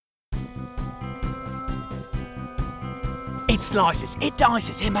It slices, it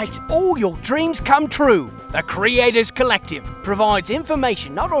dices, it makes all your dreams come true. The Creators Collective provides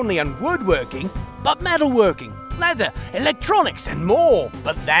information not only on woodworking, but metalworking, leather, electronics, and more.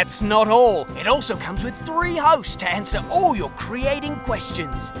 But that's not all. It also comes with 3 hosts to answer all your creating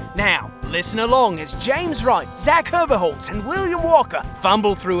questions. Now, listen along as James Wright, Zach Herberholtz, and William Walker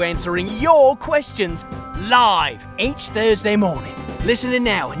fumble through answering your questions live each Thursday morning. Listen in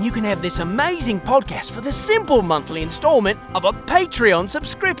now and you can have this amazing podcast for the simple monthly installment of a Patreon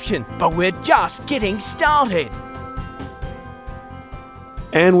subscription. But we're just getting started.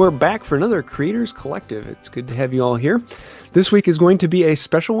 And we're back for another Creators Collective. It's good to have you all here. This week is going to be a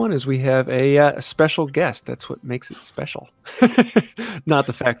special one as we have a special guest. That's what makes it special. Not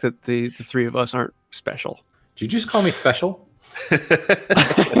the fact that the 3 of us aren't special. Did you just call me special?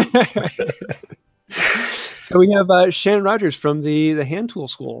 So we have Shannon Rogers from the Hand Tool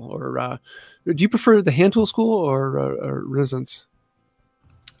School. Or do you prefer the Hand Tool School or Renaissance?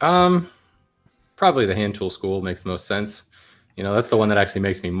 Probably the Hand Tool School makes the most sense. You know, that's the one that actually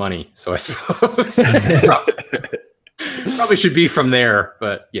makes me money. So I suppose probably should be from there.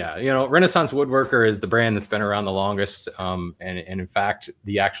 But yeah, you know, Renaissance Woodworker is the brand that's been around the longest. And in fact,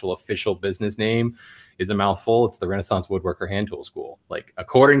 the actual official business name is a mouthful. It's the Renaissance Woodworker Hand Tool School. Like,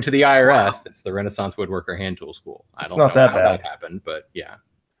 according to the IRS, It's the Renaissance Woodworker Hand Tool School. I don't know how that happened, but yeah.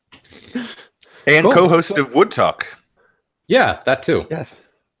 And cool. Co-host of Wood Talk. Yeah, that too. Yes.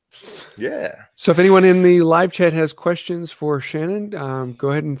 Yeah. So if anyone in the live chat has questions for Shannon, go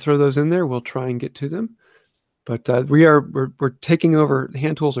ahead and throw those in there. We'll try and get to them. But we're taking over.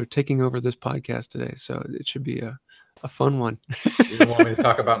 Hand tools are taking over this podcast today, so it should be a fun one. You want me to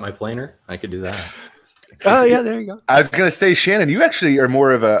talk about my planer? I could do that. Oh yeah, there you go. I was going to say, Shannon, you actually are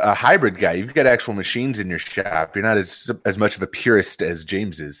more of a hybrid guy. You've got actual machines in your shop. You're not as much of a purist as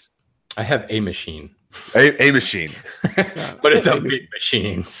James is. I have a machine. A machine. But it's a big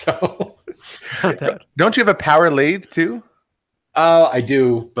machine, so. Don't you have a power lathe too? I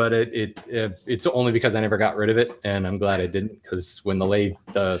do, but it's only because I never got rid of it, and I'm glad I didn't, because when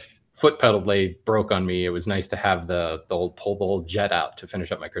the foot pedal lathe broke on me, it was nice to have the old jet out to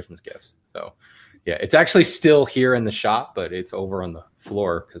finish up my Christmas gifts. So yeah, it's actually still here in the shop, but it's over on the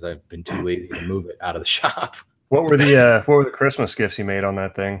floor because I've been too lazy to move it out of the shop. What were the Christmas gifts you made on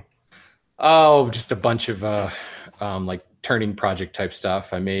that thing? Oh, just a bunch of like turning project type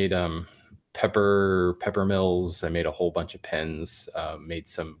stuff. I made pepper mills. I made a whole bunch of pens. Made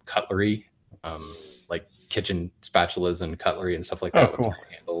some cutlery, like kitchen spatulas and cutlery and stuff like that. Cool.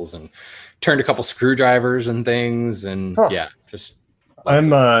 With handles, and turned a couple screwdrivers and things. And yeah, just.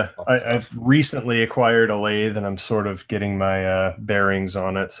 I've recently acquired a lathe and I'm sort of getting my bearings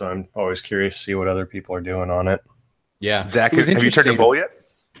on it. So I'm always curious to see what other people are doing on it. Yeah. Zach, have you turned a bowl yet?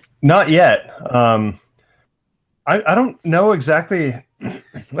 Not yet. I don't know exactly.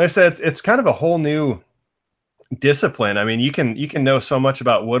 Like I said, it's kind of a whole new discipline. I mean, you can know so much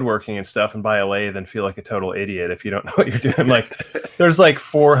about woodworking and stuff and buy a lathe and feel like a total idiot if you don't know what you're doing. Like there's like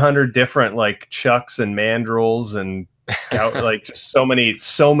 400 different like chucks and mandrels and like just so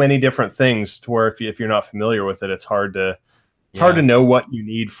many different things to where if you're not familiar with it, it's hard to know what you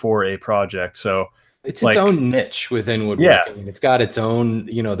need for a project. So it's its own niche within woodworking. Yeah. It's got its own,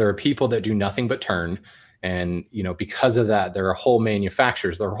 you know, there are people that do nothing but turn. And, you know, because of that, there are whole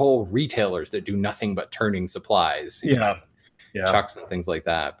manufacturers, there are whole retailers that do nothing but turning supplies. Yeah. Chucks and things like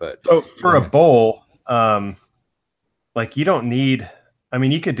that. But so for a bowl, like you don't need, I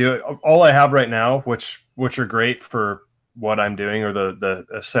mean, you could do it. All I have right now, which are great for what I'm doing, or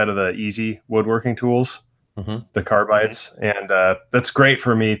a set of the easy woodworking tools, the carbides. And that's great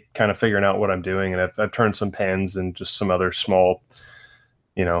for me kind of figuring out what I'm doing. And I've turned some pens and just some other small,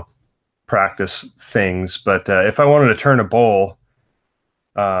 you know, practice things. But if I wanted to turn a bowl,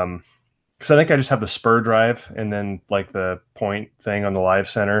 because I think I just have the spur drive and then like the point thing on the live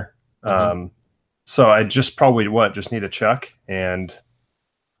center. So I just probably just need a chuck, and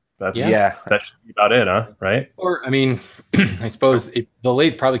that should be about it, huh? Right? Or I mean, I suppose the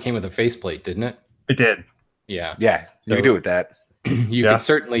lathe probably came with a faceplate, didn't it? It did. Yeah. Yeah. So you can do it with that. You can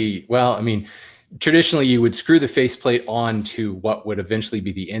certainly. Well, I mean, traditionally you would screw the faceplate on to what would eventually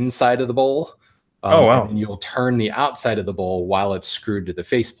be the inside of the bowl. And you'll turn the outside of the bowl while it's screwed to the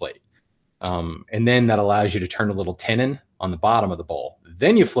faceplate. And then that allows you to turn a little tenon on the bottom of the bowl.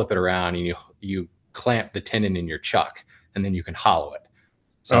 Then you flip it around and you clamp the tenon in your chuck, and then you can hollow it.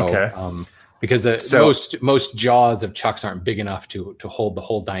 So, because most jaws of chucks aren't big enough to hold the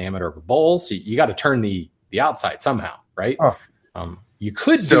whole diameter of a bowl. So you got to turn the outside somehow, right? You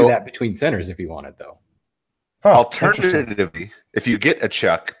could do that between centers if you wanted, though. Alternatively, if you get a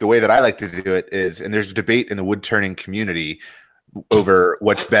chuck, the way that I like to do it is, and there's a debate in the wood turning community over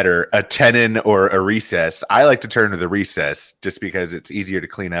what's better, a tenon or a recess. I like to turn to the recess just because it's easier to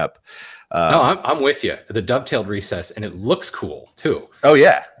clean up. No, I'm with you. The dovetailed recess, and it looks cool too. Oh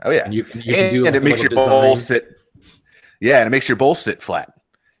yeah. And you can do and it makes your bowl sit. Yeah, and it makes your bowl sit flat.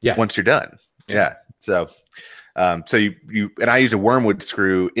 Yeah. Once you're done. Yeah. So you and I use a wormwood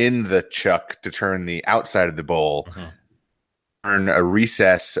screw in the chuck to turn the outside of the bowl. Mm-hmm. Turn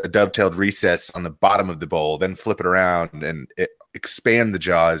a dovetailed recess on the bottom of the bowl, then flip it around and expand the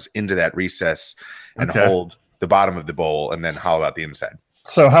jaws into that recess and hold the bottom of the bowl and then hollow out the inside.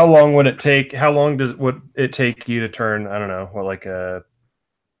 So how long would it take? How long would it take you to turn, I don't know, like a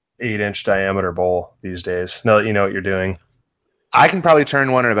 8-inch diameter bowl these days? Now that you know what you're doing. I can probably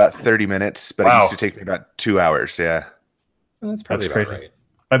turn one in about 30 minutes, but it used to take me about 2 hours. Yeah. That's probably about crazy. Right.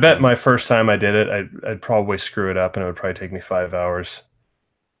 I bet my first time I did it, I'd probably screw it up and it would probably take me 5 hours.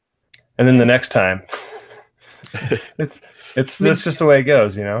 And then the next time, it's just the way it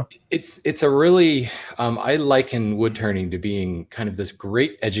goes, you know? It's a really, I liken wood turning to being kind of this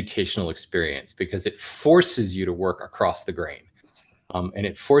great educational experience because it forces you to work across the grain. And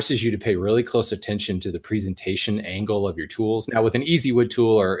it forces you to pay really close attention to the presentation angle of your tools. Now, with an easy wood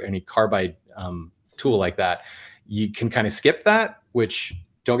tool or any carbide tool like that, you can kind of skip that, which,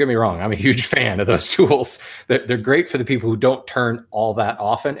 don't get me wrong, I'm a huge fan of those tools. They're great for the people who don't turn all that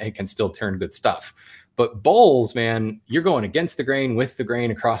often and can still turn good stuff. But bowls, man, you're going against the grain, with the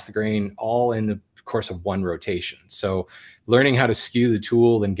grain, across the grain, all in the course of one rotation. So learning how to skew the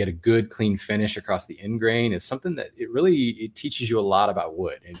tool and get a good clean finish across the end grain is something that it teaches you a lot about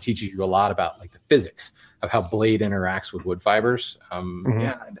wood, and it teaches you a lot about like the physics of how blade interacts with wood fibers.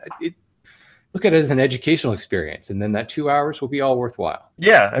 Look at it as an educational experience, and then that 2 hours will be all worthwhile.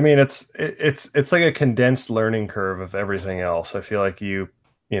 Yeah, I mean it's like a condensed learning curve of everything else. I feel like you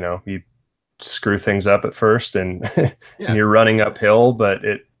screw things up at first and, and you're running uphill, but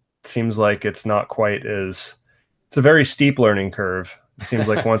it seems like it's not quite as. It's a very steep learning curve. It seems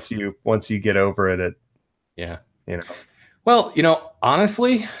like once you get over it, Well,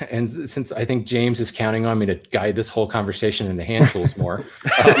 honestly, and since I think James is counting on me to guide this whole conversation into hand tools more.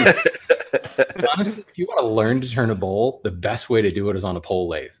 Honestly, if you want to learn to turn a bowl, the best way to do it is on a pole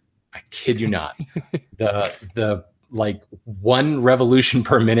lathe. I kid you not. The like 1 revolution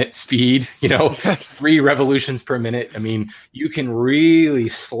per minute speed, 3 revolutions per minute. I mean, you can really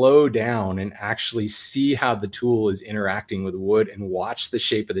slow down and actually see how the tool is interacting with wood and watch the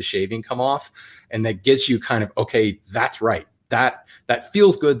shape of the shaving come off. And that gets you kind of, okay, that's right. That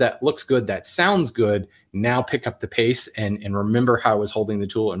feels good. That looks good. That sounds good. Now pick up the pace and remember how I was holding the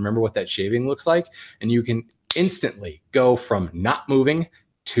tool and remember what that shaving looks like. And you can instantly go from not moving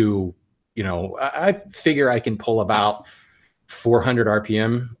to, I figure I can pull about 400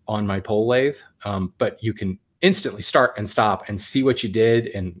 RPM on my pole lathe. But you can instantly start and stop and see what you did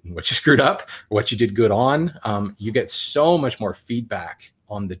and what you screwed up, or what you did good on. You get so much more feedback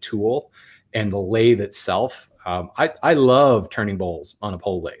on the tool and the lathe itself. I love turning bowls on a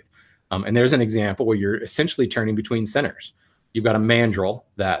pole lathe. And there's an example where you're essentially turning between centers. You've got a mandrel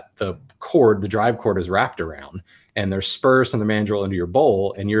that the drive cord is wrapped around, and there's spurs from the mandrel into your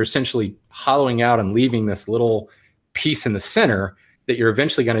bowl, and you're essentially hollowing out and leaving this little piece in the center that you're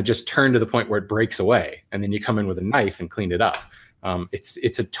eventually going to just turn to the point where it breaks away, and then you come in with a knife and clean it up.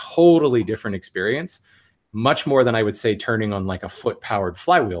 It's a totally different experience, much more than I would say turning on like a foot-powered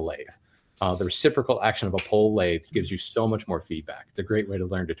flywheel lathe. The reciprocal action of a pole lathe gives you so much more feedback. It's a great way to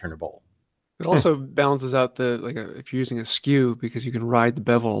learn to turn a bowl. It also balances out if you're using a skew, because you can ride the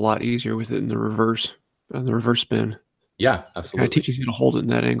bevel a lot easier with it in the reverse spin. Yeah, absolutely. It kind of teaches you to hold it in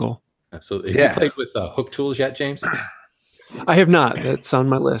that angle. Absolutely. Have you played with hook tools yet, James? I have not. That's on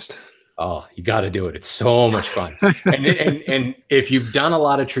my list. Oh, you got to do it. It's so much fun. and if you've done a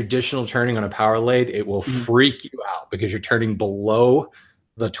lot of traditional turning on a power lathe, it will freak you out because you're turning below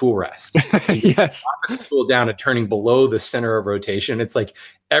the tool rest. Yes. The tool down and turning below the center of rotation. It's like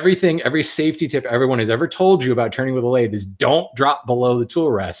every safety tip everyone has ever told you about turning with a lathe is don't drop below the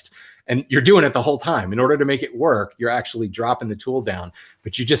tool rest. And you're doing it the whole time. In order to make it work, you're actually dropping the tool down,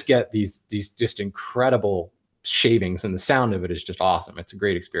 but you just get these just incredible shavings, and the sound of it is just awesome. It's a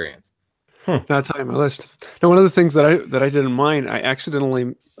great experience. That's high on my list. Now, one of the things that I did in mine, I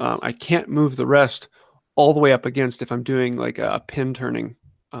accidentally, I can't move the rest all the way up against if I'm doing like a pin turning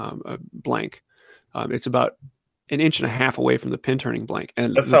a blank. It's about 1.5 inches away from the pin turning blank.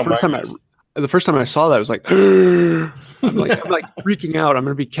 And the first time I saw that, I was like, I'm like freaking out. I'm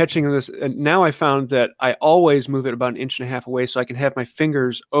going to be catching this. And now I found that I always move it about 1.5 inches away so I can have my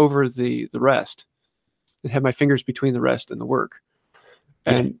fingers over the rest. and have my fingers between the rest and the work.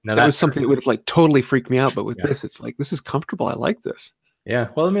 And that was something that would have like totally freaked me out. But with this, it's like, this is comfortable. I like this. Yeah.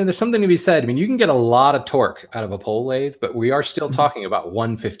 Well, I mean, there's something to be said. I mean, you can get a lot of torque out of a pole lathe, but we are still talking about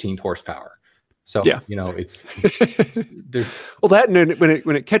 1/15 horsepower. So, you know, it's well, that, and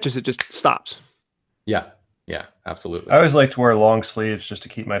when it catches, it just stops. Yeah. Yeah, absolutely. I always like to wear long sleeves just to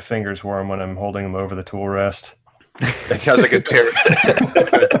keep my fingers warm when I'm holding them over the tool rest. That sounds like a terrible.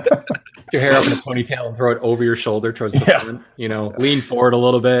 Your hair up in a ponytail and throw it over your shoulder towards the front. You know, lean forward a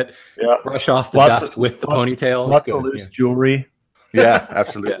little bit. Yeah, brush off the dust with the ponytail. Lots of loose jewelry. Yeah,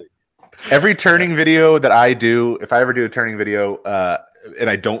 absolutely. Every turning video that I do, if I ever do a turning video,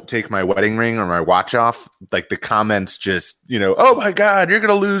 and I don't take my wedding ring or my watch off, like the comments just, you know, oh my God, you're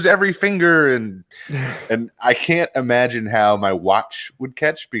gonna lose every finger, and I can't imagine how my watch would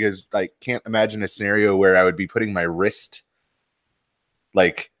catch, because I can't imagine a scenario where I would be putting my wrist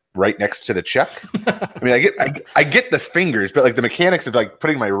like right next to the chuck. I mean, I get the fingers, but like the mechanics of like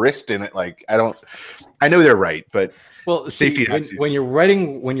putting my wrist in it, like I know they're right, but safety. When your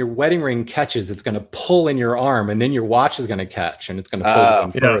wedding ring catches, it's going to pull in your arm, and then your watch is going to catch, and it's going to pull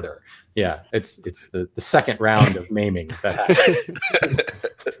even further. Yeah, it's the second round of maiming that happens.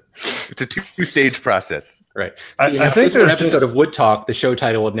 It's a 2-stage process, right? I think there's an episode of Wood Talk. The show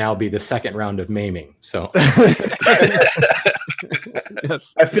title would now be the second round of maiming. So,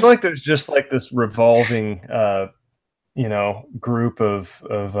 yes, I feel like there's just like this revolving, group of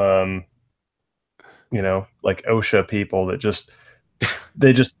like OSHA people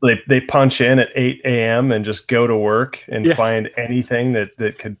that they punch in at 8 a.m. and just go to work and find anything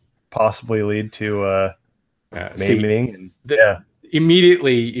that could possibly lead to maiming.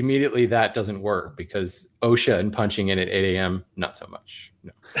 Immediately that doesn't work, because OSHA and punching in at 8 a.m. not so much.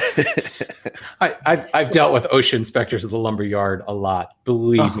 No. I've dealt with OSHA inspectors at the lumber yard a lot.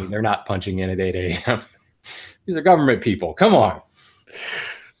 Believe me, they're not punching in at 8 a.m. These are government people. Come on.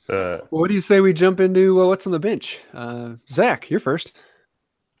 What do you say we jump into what's on the bench? Zach, you're first.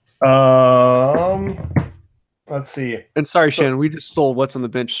 Let's see. And sorry, Shannon, we just stole what's on the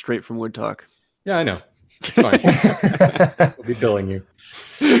bench straight from Wood Talk. Yeah, I know. It's fine. We'll be billing you.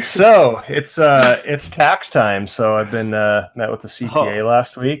 So it's tax time. So I've been met with the CPA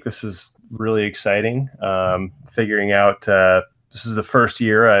last week. This is really exciting. Figuring out this is the first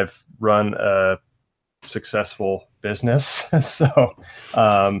year I've run a successful business. So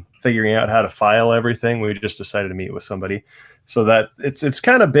figuring out how to file everything, we just decided to meet with somebody. So that it's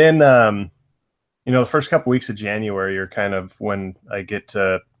kind of been the first couple weeks of January are kind of when I get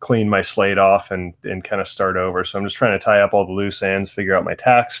to clean my slate off and kind of start over. So I'm just trying to tie up all the loose ends, figure out my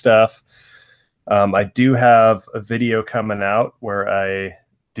tax stuff. I do have a video coming out where I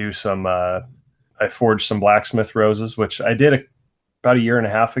do some I forged some blacksmith roses, which I did about 1.5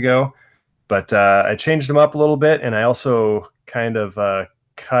 years ago. But I changed them up a little bit, and I also kind of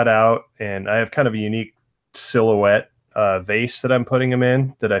cut out, and I have kind of a unique silhouette vase that I'm putting them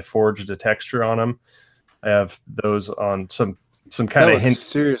in, that I forged a texture on them. I have those on some kind of hint.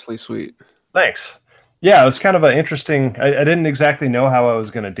 Seriously sweet. Thanks. Yeah, it was kind of an interesting. I didn't exactly know how I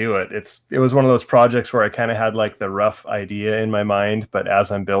was going to do it. It was one of those projects where I kind of had like the rough idea in my mind, but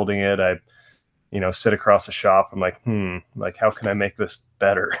as I'm building it, I sit across the shop. I'm like, like, how can I make this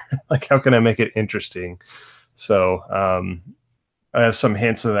better? Like, how can I make it interesting? So I have some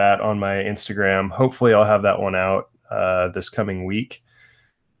hints of that on my Instagram. Hopefully I'll have that one out this coming week.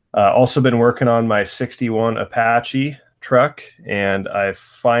 Also been working on my 61 Apache truck, and I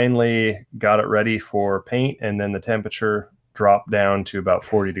finally got it ready for paint, and then the temperature dropped down to about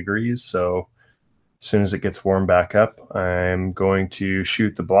 40 degrees. So as soon as it gets warm back up, I'm going to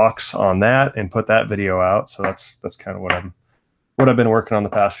shoot the blocks on that and put that video out. So that's kind of what I've been working on the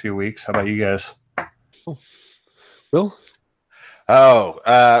past few weeks. How about you guys? Will? Well,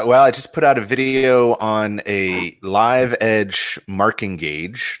 I just put out a video on a live edge marking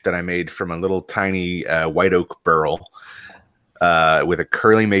gauge that I made from a little tiny white oak burl with a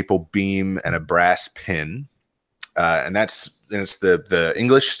curly maple beam and a brass pin. And it's the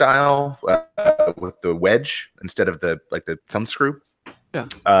English style with the wedge instead of the thumb screw. Yeah.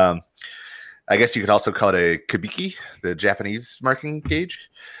 I guess you could also call it a kabiki, the Japanese marking gauge.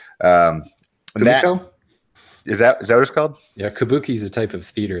 Is that what it's called? Yeah, kabuki is a type of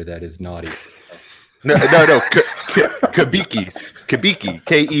theater that is naughty. No. Kabiki, Kebiki.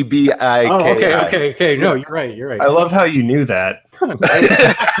 Okay. No, you're right. I love how you knew that. I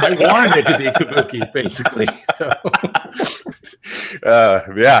wanted it to be kabuki, basically. So,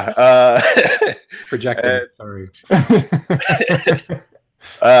 projecting. Sorry.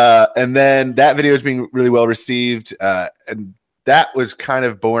 And then that video is being really well received. And that was kind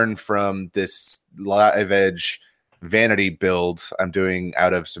of born from this Live Edge vanity build I'm doing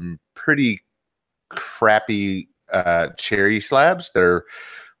out of some pretty crappy cherry slabs. They're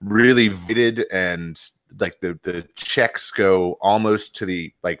really vetted, and like the checks go almost to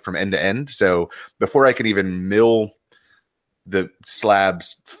the like from end to end. So before I can even mill the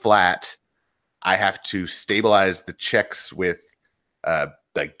slabs flat, I have to stabilize the checks with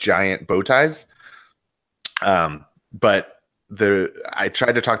like giant bow ties. But I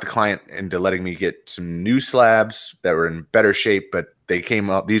tried to talk the client into letting me get some new slabs that were in better shape, but these came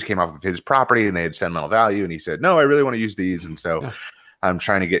off of his property and they had sentimental value. And he said, no, I really want to use these. And so I'm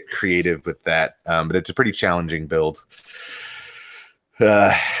trying to get creative with that. But it's a pretty challenging build.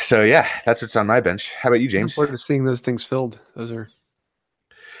 So yeah, that's what's on my bench. How about you, James? I'm forward to seeing those things filled. Those are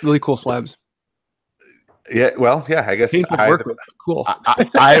really cool slabs. Yeah. Well, yeah, I guess cool.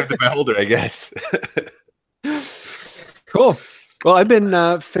 I have the beholder, I guess. Cool. Well, I've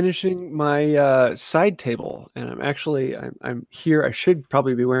been finishing my side table, and I'm here. I should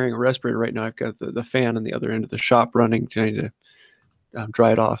probably be wearing a respirator right now. I've got the fan on the other end of the shop running, trying to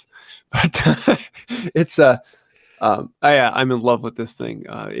dry it off. But it's I'm in love with this thing.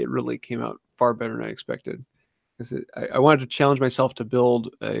 It really came out far better than I expected. I wanted to challenge myself to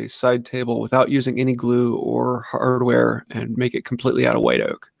build a side table without using any glue or hardware and make it completely out of white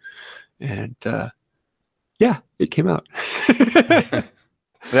oak. And yeah, it came out. Yeah,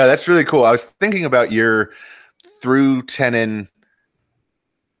 that's really cool. I was thinking about your through tenon,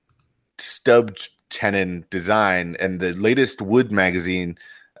 stubbed tenon design, and the latest Wood magazine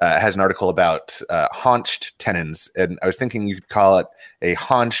has an article about haunched tenons, and I was thinking you could call it a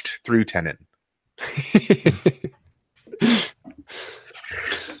haunched through tenon.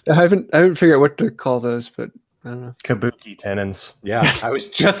 I haven't figured out what to call those, but I don't know. Kabuki tenons. Yeah, I was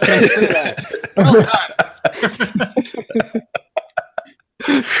just going to say that. Well done.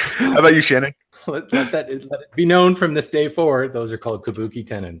 How about you, Shannon? Let it be known from this day forward, those are called kabuki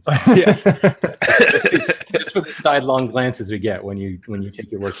tenons. Yes. just for the sidelong glances we get when you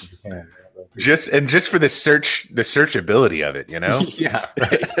take your work to Japan. Just for the searchability of it, you know? Yeah,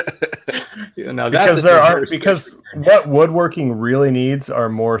 right. Because what woodworking really needs are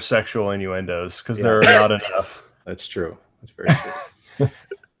more sexual innuendos, because there are not enough. That's true. That's very true.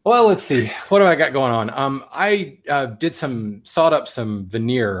 Well, let's see. What do I got going on? I sawed up some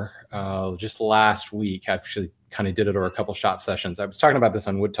veneer just last week. I actually kind of did it over a couple shop sessions. I was talking about this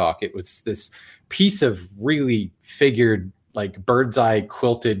on Wood Talk. It was this piece of really figured, like bird's eye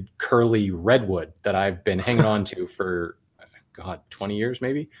quilted curly redwood that I've been hanging on to for 20 years,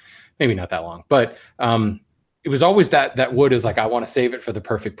 maybe not that long. But it was always that wood is like, I want to save it for the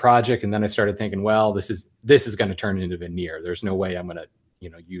perfect project. And then I started thinking, well, this is going to turn into veneer. There's no way I'm going to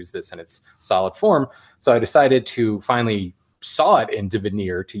use this in its solid form. So I decided to finally saw it into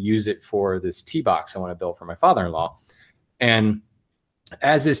veneer to use it for this tee box I want to build for my father-in-law. And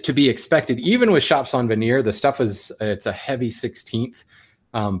as is to be expected, even with shops on veneer, the stuff it's a heavy 16th,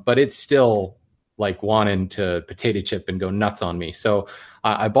 but it's still like wanting to potato chip and go nuts on me. So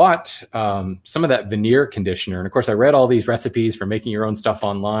I bought some of that veneer conditioner. And of course I read all these recipes for making your own stuff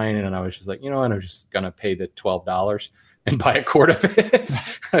online. And I was just like, and I'm just going to pay the $12 and buy a quart of it.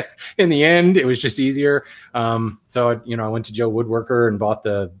 In the end, it was just easier. So I went to Joe Woodworker and bought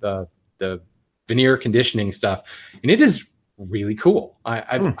the veneer conditioning stuff, and it is really cool.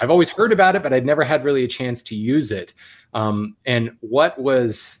 I've always heard about it, but I'd never had really a chance to use it. And what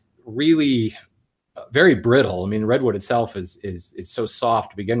was really very brittle. I mean, redwood itself is so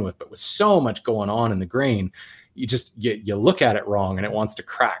soft to begin with, but with so much going on in the grain, you look at it wrong and it wants to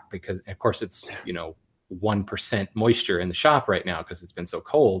crack because, of course, it's 1% moisture in the shop right now because it's been so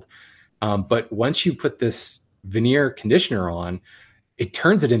cold. But once you put this veneer conditioner on, it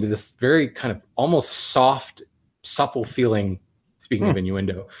turns it into this very kind of almost soft, supple feeling, speaking of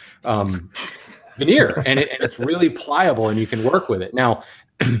innuendo, veneer. And it's really pliable and you can work with it. Now,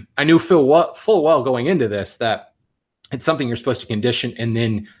 I knew full well going into this that it's something you're supposed to condition and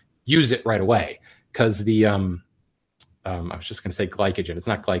then use it right away. Because I was just going to say glycogen. It's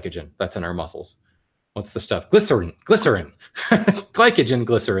not glycogen. That's in our muscles. What's the stuff? Glycerin, glycogen,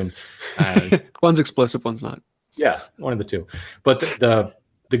 glycerin. One's explosive, one's not. Yeah, one of the two. But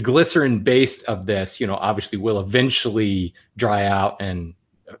the glycerin base of this, obviously will eventually dry out and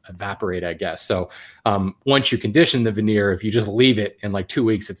evaporate, I guess. So once you condition the veneer, if you just leave it in like 2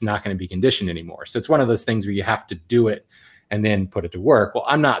 weeks, it's not going to be conditioned anymore. So it's one of those things where you have to do it and then put it to work. Well,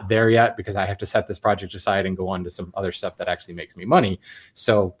 I'm not there yet because I have to set this project aside and go on to some other stuff that actually makes me money.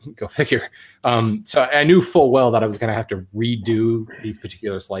 So go figure. So I knew full well that I was going to have to redo these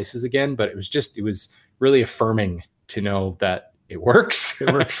particular slices again, but it was really affirming to know that it works.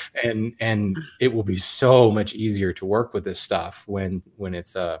 and it will be so much easier to work with this stuff when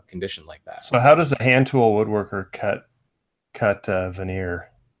it's a condition like that. So how does a hand tool woodworker cut veneer?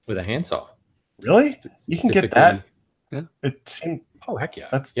 With a handsaw. Really? You can get that? Yeah. It seemed. Oh heck yeah!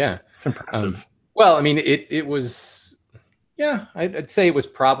 It's impressive. Well, I mean, it was. Yeah, I'd say it was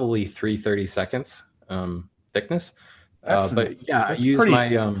probably 3/30 seconds thickness. But yeah, I used my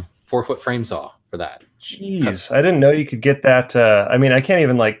 4-foot frame saw for that. Jeez, I didn't know you could get that. I mean, I can't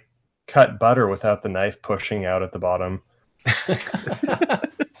even like cut butter without the knife pushing out at the bottom.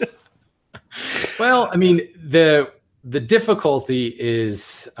 Well, I mean, the difficulty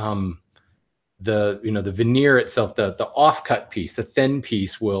is the veneer itself, the offcut piece, the thin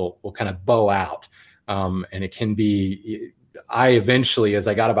piece will kind of bow out, and it can be. I eventually, as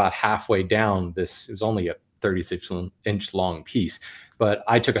I got about halfway down, it was only a 36-inch long piece, but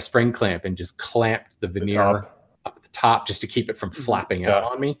I took a spring clamp and just clamped the veneer up at the top just to keep it from flapping out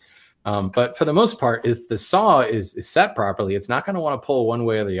on me. But for the most part, if the saw is set properly, it's not going to want to pull one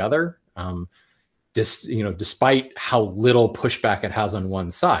way or the other. Despite how little pushback it has on one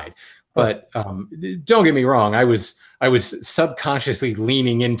side. But don't get me wrong, I was subconsciously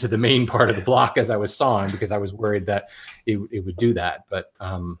leaning into the main part of the block as I was sawing because I was worried that it would do that. But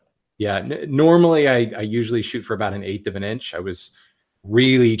normally I usually shoot for about 1/8 of an inch. I was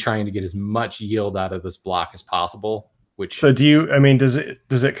really trying to get as much yield out of this block as possible. So does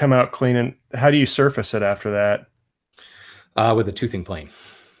it come out clean, and how do you surface it after that? With a toothing plane.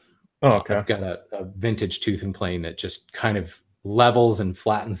 Oh, okay. I've got a vintage toothing plane that just kind of levels and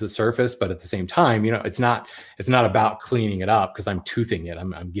flattens the surface, but at the same time, it's not about cleaning it up because I'm toothing it.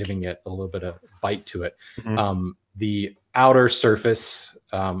 I'm giving it a little bit of bite to it. Mm-hmm. The outer surface,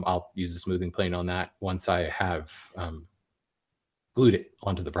 I'll use a smoothing plane on that once I have glued it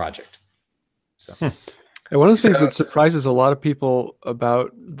onto the project. So. And one of the things that surprises a lot of people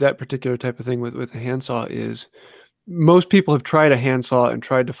about that particular type of thing with a handsaw is most people have tried a handsaw and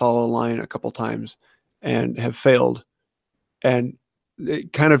tried to follow a line a couple times and have failed. And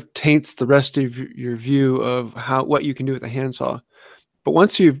it kind of taints the rest of your view of what you can do with a handsaw. But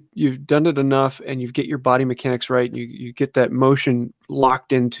once you've done it enough and you get your body mechanics right, you get that motion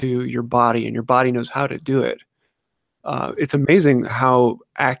locked into your body and your body knows how to do it. It's amazing how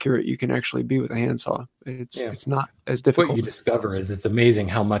accurate you can actually be with a handsaw. It's not as difficult. What you discover is it's amazing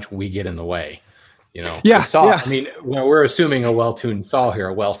how much we get in the way. The saw. Yeah. I mean, we're assuming a well-tuned saw here,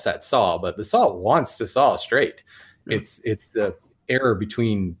 a well-set saw, but the saw wants to saw straight. Yeah. It's the error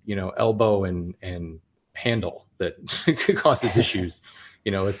between elbow and handle that causes issues.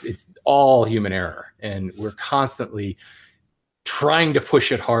 It's all human error, and we're constantly trying to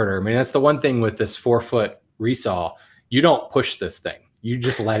push it harder. I mean, that's the one thing with this 4-foot resaw. You don't push this thing. You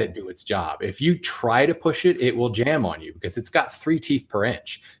just let it do its job. If you try to push it, it will jam on you because it's got 3 teeth per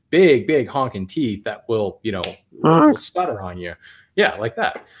inch. Big honking teeth that will stutter on you. Yeah, like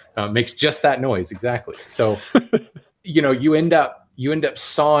that. Makes just that noise. Exactly. So, you end up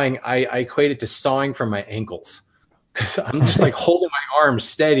sawing. I equate it to sawing from my ankles because I'm just like holding my arms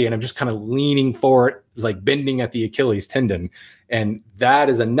steady and I'm just kind of leaning forward, like bending at the Achilles tendon. And that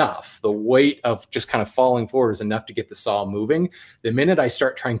is enough. The weight of just kind of falling forward is enough to get the saw moving. The minute I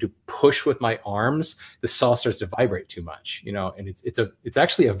start trying to push with my arms, the saw starts to vibrate too much, and it's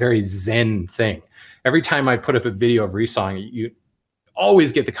actually a very zen thing. Every time I put up a video of resawing, you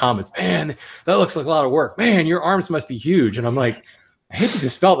always get the comments, man, that looks like a lot of work. Man, your arms must be huge. And I'm like, I hate to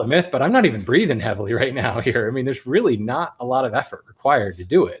dispel the myth, but I'm not even breathing heavily right now here. I mean, there's really not a lot of effort required to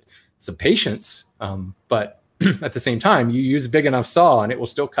do it. Some patience, but at the same time, you use a big enough saw and it will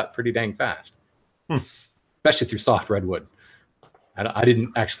still cut pretty dang fast, especially through soft redwood. I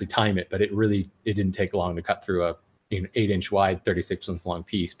didn't actually time it, but it didn't take long to cut through a 8-inch wide, 36-inch long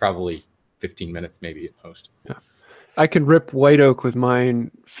piece, probably 15 minutes, maybe at most. Yeah. I can rip white oak with mine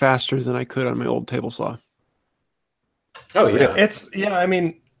faster than I could on my old table saw. Oh yeah. I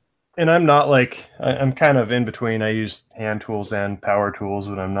mean, and I'm not like, I'm kind of in between. I use hand tools and power tools,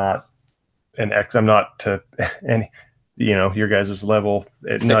 but I'm not I'm not to any, your guys' level.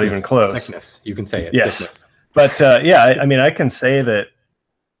 It's not even close. Sickness. You can say it. Yes. Sickness. But I mean, I can say that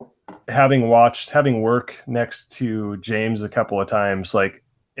having work next to James a couple of times, like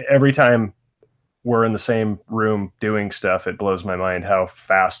every time we're in the same room doing stuff, it blows my mind how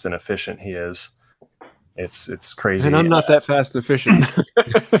fast and efficient he is. It's crazy. And I'm not that fast and efficient.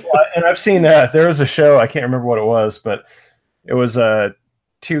 And I've seen there was a show, I can't remember what it was, but it was a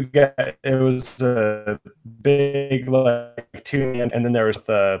big like 2-man, and then there was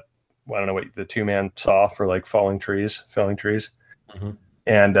the 2-man saw for like felling trees. Mm-hmm.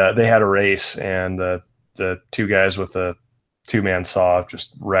 And they had a race, and the 2 guys with the 2-man saw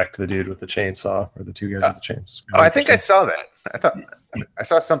just wrecked the dude with the chainsaw, or the 2 guys with the chainsaw. I think I saw that. I thought I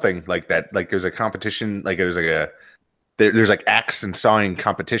saw something like that. Like there's a competition, like it was like there's like axe and sawing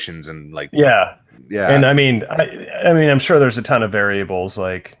competitions, and like yeah. And I mean, I'm sure there's a ton of variables,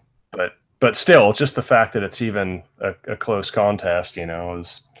 like, but still, just the fact that it's even a close contest,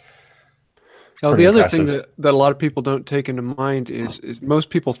 is. Now, the other thing that a lot of people don't take into mind is most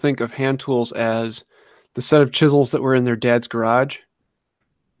people think of hand tools as the set of chisels that were in their dad's garage.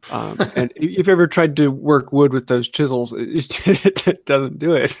 And if you've ever tried to work wood with those chisels, it doesn't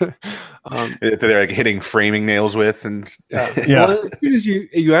do it. They're like hitting framing nails with, and Well, as soon as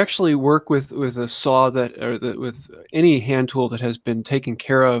you actually work with a saw with any hand tool that has been taken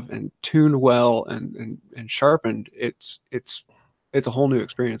care of and tuned well and sharpened, it's a whole new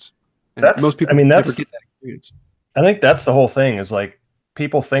experience. And most people never get that experience. I think that's the whole thing, is like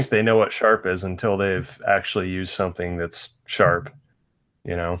people think they know what sharp is until they've actually used something that's sharp.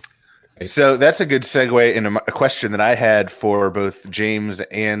 So that's a good segue into a question that I had for both James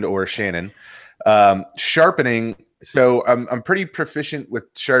and or Shannon. Sharpening. So I'm pretty proficient with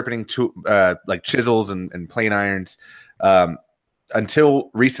sharpening like chisels and plane irons until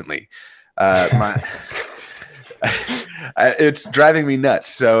recently. It's driving me nuts.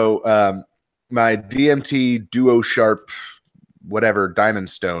 So my DMT Duo Sharp, whatever,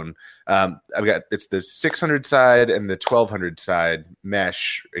 Diamond Stone. It's the 600 side and the 1200 side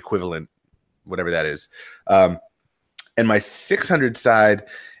mesh equivalent, whatever that is. And my 600 side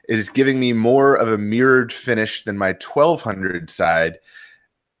is giving me more of a mirrored finish than my 1200 side.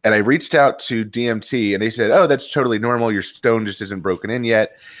 And I reached out to DMT and they said, "Oh, that's totally normal. Your stone just isn't broken in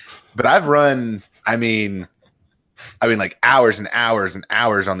yet." But I've run, I mean, like hours and hours and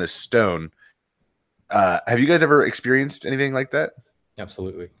hours on this stone. Have you guys ever experienced anything like that?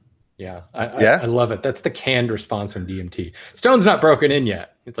 Absolutely. Yeah. I love it. That's the canned response from DMT. Stone's not broken in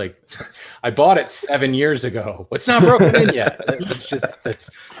yet. It's like, I bought it 7 years ago. It's not broken in yet.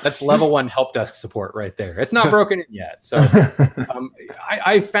 That's level 1 help desk support right there. It's not broken in yet. So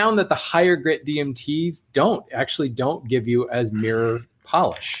I found that the higher grit DMTs don't give you as mirror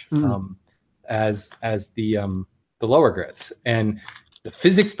polish as the lower grits. And the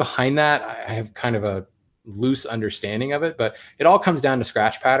physics behind that, I have kind of a loose understanding of it, but it all comes down to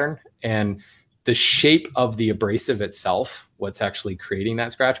scratch pattern and the shape of the abrasive itself, what's actually creating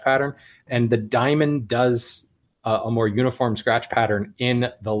that scratch pattern. And the diamond does a more uniform scratch pattern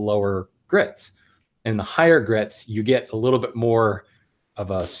in the lower grits. In the higher grits, you get a little bit more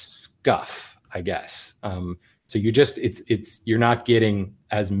of a scuff, I guess. So you're not getting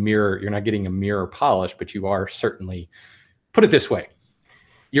you're not getting a mirror polish, but you are certainly, put it this way,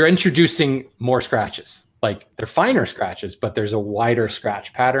 you're introducing more scratches. Like they're finer scratches, but there's a wider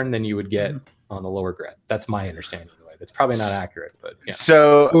scratch pattern than you would get on the lower grit. That's my understanding of it. It's probably not accurate, but yeah.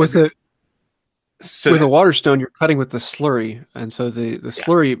 So with a water stone, you're cutting with the slurry, and so the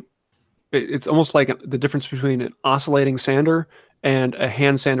slurry, it's almost like the difference between an oscillating sander and a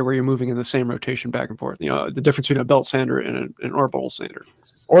hand sander where you're moving in the same rotation back and forth. The difference between a belt sander and an orbital sander.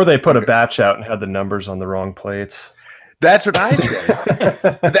 Or they put a batch out and had the numbers on the wrong plates. That's what I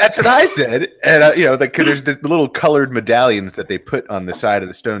said. That's what I said. And there's the little colored medallions that they put on the side of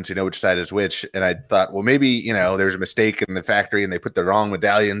the stone, so you know which side is which. And I thought, well, maybe there's a mistake in the factory and they put the wrong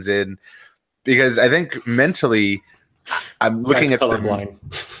medallions in, because I think mentally, I'm looking at colorblind.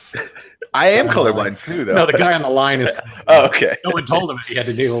 I am colorblind too, though. No, the guy on the line is. Oh, okay. No one told him he had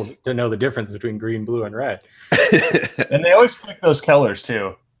to know the difference between green, blue, and red. And they always pick those colors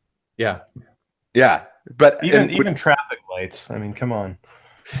too. Yeah. Yeah. But even traffic lights. I mean, come on.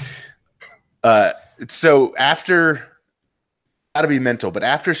 So after, gotta be mental, but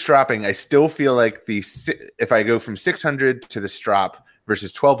after stropping, I still feel like if I go from 600 to the strop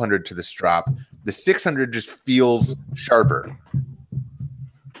versus 1200 to the strop, the 600 just feels sharper,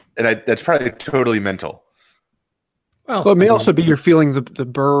 and that's probably totally mental. Well, it may also be you're feeling the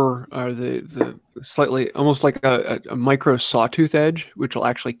burr or the slightly almost like a micro sawtooth edge, which will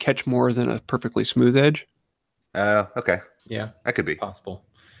actually catch more than a perfectly smooth edge. Okay. Yeah, that could be possible.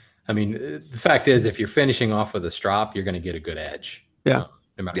 I mean, the fact is, if you're finishing off with a strop, you're going to get a good edge. Yeah.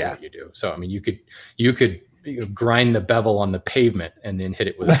 No matter what you do. So, I mean, you could grind the bevel on the pavement and then hit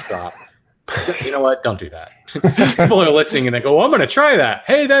it with a strop. You know what? Don't do that. People are listening and they go, "Well, I'm going to try that."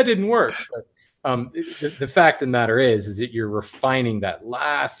 Hey, that didn't work. But, the fact of the matter is that you're refining that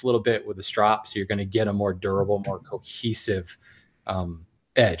last little bit with the strop, so you're going to get a more durable, more cohesive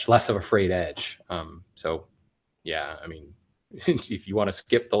edge, less of a frayed edge. So, yeah, I mean, if you want to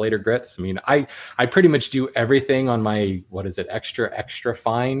skip the later grits, I mean, I pretty much do everything on my extra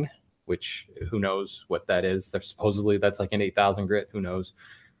fine which who knows what that is. Supposedly that's like an 8,000 grit, who knows.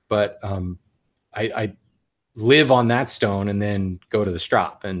 But I live on that stone and then go to the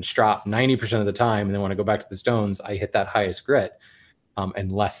strop, and strop 90% of the time. And then when I go back to the stones, I hit that highest grit,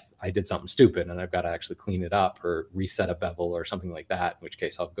 unless I did something stupid and I've got to actually clean it up or reset a bevel or something like that, in which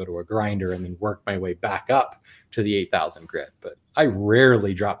case I'll go to a grinder and then work my way back up to the 8,000 grit. But I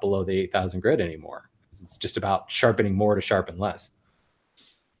rarely drop below the 8,000 grit anymore. It's just about sharpening more to sharpen less.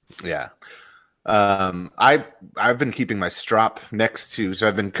 Yeah. I've been keeping my strop next to, so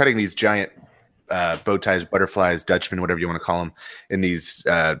I've been cutting these giant bow ties, butterflies, Dutchmen, whatever you want to call them, in these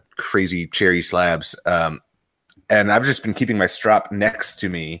crazy cherry slabs. And I've just been keeping my strop next to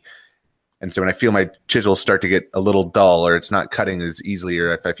me. And so when I feel my chisels start to get a little dull, or it's not cutting as easily,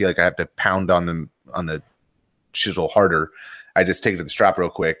 or if I feel like I have to pound on the chisel harder, I just take it to the strop real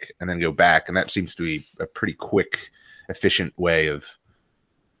quick and then go back. And that seems to be a pretty quick, efficient way of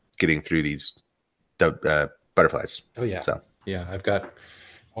getting through these butterflies. Oh yeah. So yeah, I've got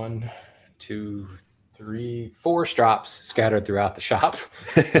 1, 2, 3, 4 strops scattered throughout the shop.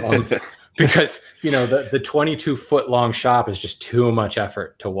 Because, the 22-foot long shop is just too much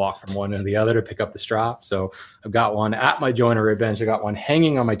effort to walk from one to the other to pick up the strop. So I've got one at my joinery bench. I got one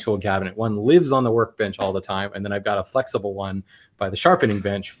hanging on my tool cabinet. One lives on the workbench all the time. And then I've got a flexible one by the sharpening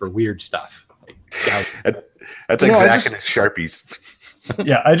bench for weird stuff. That's exactly Sharpies.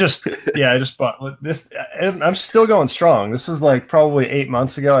 I just bought this. I'm still going strong. This was like probably 8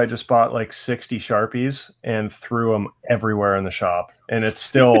 months ago. I just bought like 60 Sharpies and threw them everywhere in the shop. And it's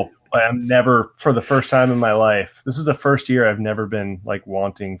still, I'm never, for the first time in my life, this is the first year I've never been like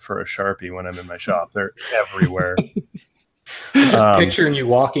wanting for a Sharpie when I'm in my shop. They're everywhere. Just picturing you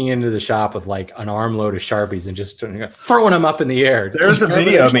walking into the shop with like an armload of Sharpies and just throwing them up in the air. There's a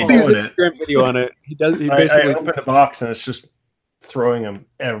video of me doing it. Video on it. He basically I opened the box and it's just throwing them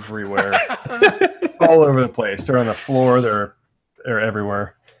everywhere, all over the place. They're on the floor. They're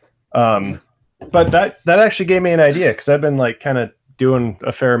everywhere. But that actually gave me an idea, because I've been like kind of doing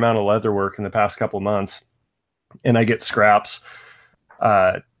a fair amount of leather work in the past couple of months, and I get scraps.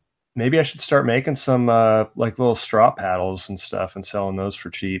 Maybe I should start making some like little strop paddles and stuff and selling those for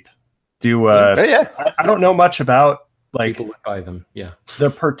cheap. I don't know much about like people would buy them. Yeah. The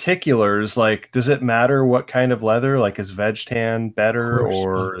particulars, like, does it matter what kind of leather? Like, is veg tan better,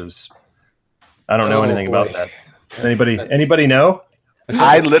 or is, I don't know anything about that. Anybody know?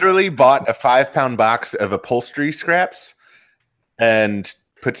 I literally bought a 5-pound box of upholstery scraps and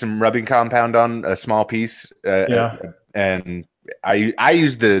put some rubbing compound on a small piece. And I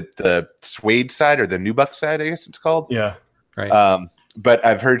use the suede side, or the nubuck side, I guess it's called. Yeah. Right. But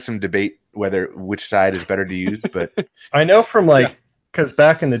I've heard some debate which side is better to use. But I know from because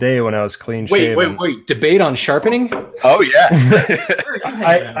back in the day when I was clean shaven. Wait, debate on sharpening? Oh yeah.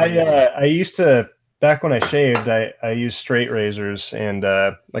 I used to, back when I shaved, I used straight razors, and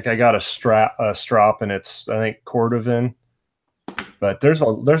like I got a strop, and it's, I think, Cordovan. But there's a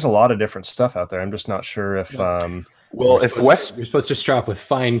lot of different stuff out there. I'm just not sure if you're supposed to strap with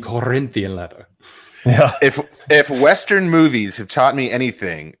fine Corinthian leather. Yeah. If Western movies have taught me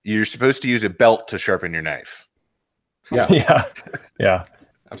anything, you're supposed to use a belt to sharpen your knife. Yeah. Yeah.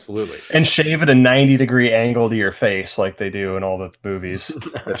 Absolutely. And shave at a 90-degree angle to your face, like they do in all the movies.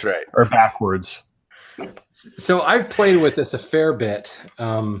 That's right. Or backwards. So I've played with this a fair bit,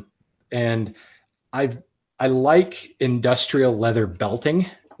 and I like industrial leather belting.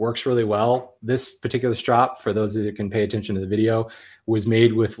 Works really well. This particular strop, for those of you that can pay attention to the video, was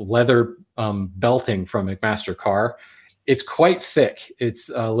made with leather belting from McMaster Carr. It's quite thick. It's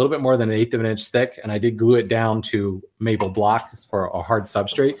a little bit more than 1/8 of an inch thick, and I did glue it down to maple block for a hard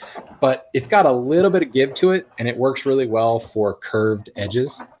substrate. But it's got a little bit of give to it, and it works really well for curved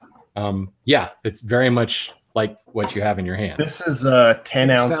edges. It's very much like what you have in your hand. This is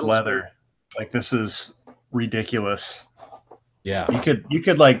 10-ounce leather. Like, this is ridiculous. Yeah, you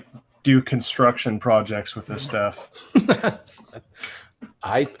could like do construction projects with this stuff.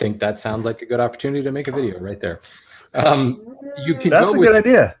 I think that sounds like a good opportunity to make a video right there. That's a good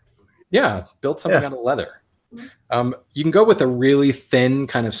idea. Yeah, build something out of leather. You can go with a really thin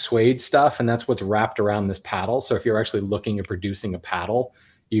kind of suede stuff, and that's what's wrapped around this paddle. So if you're actually looking at producing a paddle,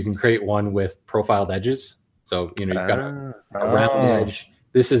 you can create one with profiled edges. So you've got a round edge.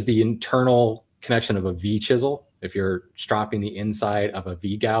 This is the internal connection of a V chisel. If you're stropping the inside of a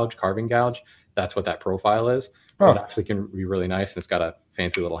V gouge, carving gouge, that's what that profile is. So it actually can be really nice, and it's got a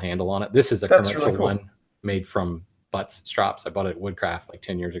fancy little handle on it. This is a commercial one made from Butts Strops. I bought it at Woodcraft like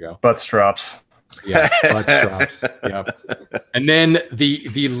 10 years ago. Butts Strops. Yeah, clutch drops. Yep. And then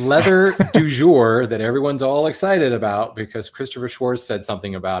the leather du jour that everyone's all excited about because Christopher Schwarz said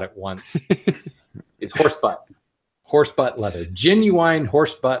something about it once is horse butt. Horse butt leather. Genuine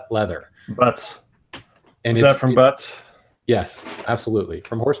horse butt leather. Butts. And is that from butts? Yes, absolutely.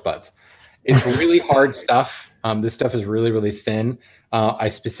 From horse butts. It's really hard stuff. This stuff is really, really thin. I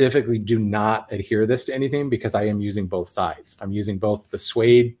specifically do not adhere this to anything because I am using both sides. I'm using both the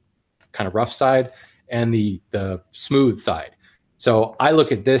suede kind of rough side and the smooth side. So I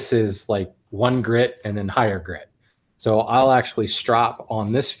look at this as like one grit and then higher grit. So I'll actually strop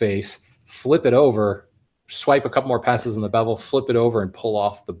on this face, flip it over, swipe a couple more passes on the bevel, flip it over and pull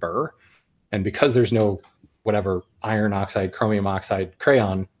off the burr. And because there's no whatever iron oxide, chromium oxide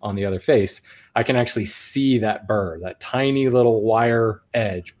crayon on the other face, I can actually see that burr, that tiny little wire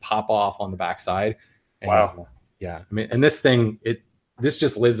edge pop off on the backside. Wow. Yeah. I mean, and this thing, this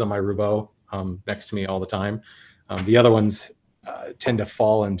just lives on my Roubo next to me all the time. The other ones tend to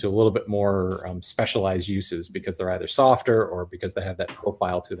fall into a little bit more specialized uses because they're either softer or because they have that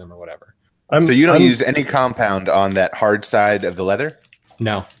profile to them or whatever. So you don't use any compound on that hard side of the leather?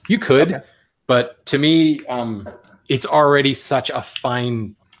 No, you could. Okay. But to me, it's already such a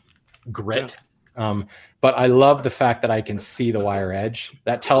fine grit. But I love the fact that I can see the wire edge.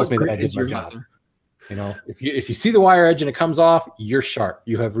 That tells me that I did my job. You know, if you see the wire edge and it comes off, you're sharp.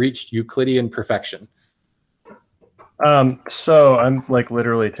 You have reached Euclidean perfection. So I'm like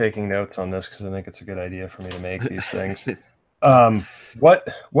literally taking notes on this because I think it's a good idea for me to make these things. What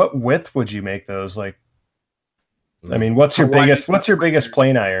width would you make those? Like, I mean, what's your biggest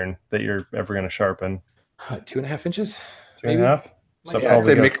plane iron that you're ever going to sharpen? 2.5 inches. 2.5. So yeah,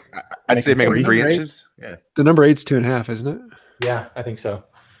 I'd say make them 3 inches. Yeah. The number 8's 2.5, isn't it? Yeah, I think so.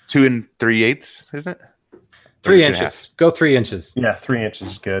 2 3/8, isn't it? 3 inches. Go 3 inches. Yeah, 3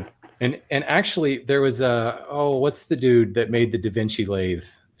 inches is good. And actually, there was what's the dude that made the Da Vinci lathe?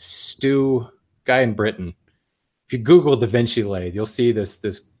 Stu, guy in Britain. If you Google Da Vinci lathe, you'll see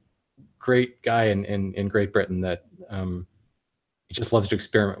this great guy in Great Britain that he just loves to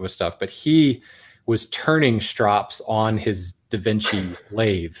experiment with stuff. But he was turning strops on his Da Vinci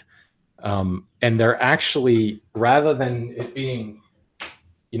lathe, and they're actually, rather than it being,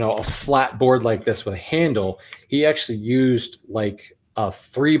 a flat board like this with a handle, he actually used like a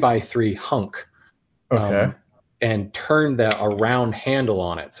 3x3 hunk, and turned a round handle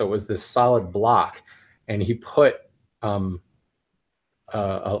on it, so it was this solid block, and he put a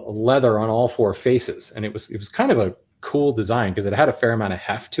leather on all 4 faces, and it was kind of a cool design because it had a fair amount of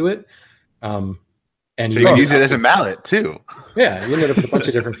heft to it. And so you can use it as a mallet too. Yeah, you ended up with a bunch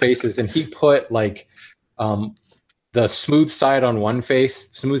of different faces, and he put like the smooth side on one face,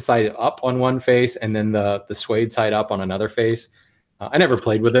 smooth side up on one face, and then the suede side up on another face. I never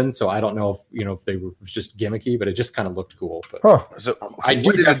played with them, so I don't know if they were just gimmicky, but it just kind of looked cool. But so I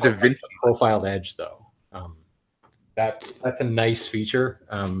do have a Da Vinci profiled edge though. That's a nice feature,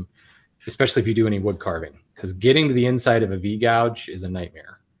 especially if you do any wood carving, because getting to the inside of a V gouge is a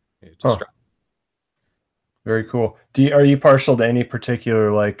nightmare. Very cool. Are you partial to any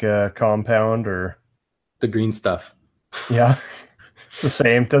particular like compound or the green stuff? Yeah, it's the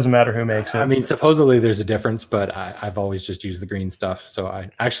same. Doesn't matter who makes it. I mean, supposedly there's a difference, but I've always just used the green stuff. So I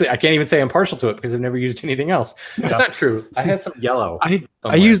can't even say I'm partial to it because I've never used anything else. Yeah. That's not true. I had some yellow.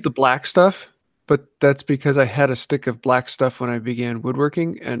 I use the black stuff, but that's because I had a stick of black stuff when I began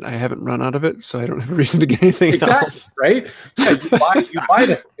woodworking, and I haven't run out of it, so I don't have a reason to get anything else. Right? Yeah, you buy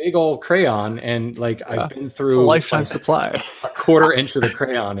this big old crayon, and like I've been through a lifetime supply. A quarter inch of the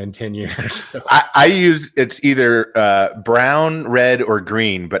crayon in 10 years. So. I use it's either brown, red, or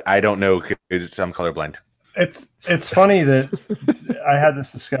green, but I don't know because I'm colorblind. It's funny that I had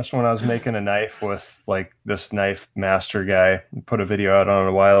this discussion when I was making a knife with like this knife master guy. Put a video out on it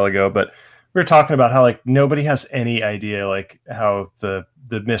a while ago, but we were talking about how like nobody has any idea like how the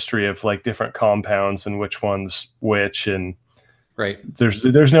mystery of like different compounds and which one's which, and right,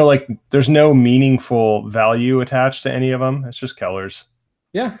 there's no meaningful value attached to any of them. It's just colors.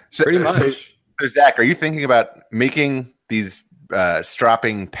 Yeah, pretty much. So Zach, are you thinking about making these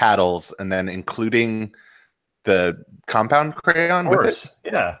stropping paddles and then including the compound crayon with it?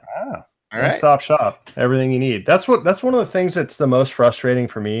 Yeah. Oh, all right. Stop shop. Everything you need. That's one of the things that's the most frustrating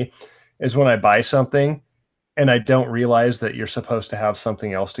for me is when I buy something and I don't realize that you're supposed to have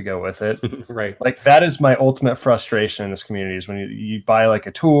something else to go with it. Right. Like that is my ultimate frustration in this community is when you buy like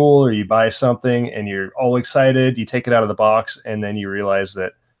a tool or you buy something and you're all excited, you take it out of the box and then you realize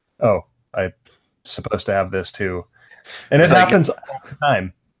that, oh, I'm supposed to have this too. And it happens all the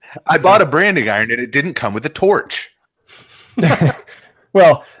time. I bought a branding iron and it didn't come with a torch.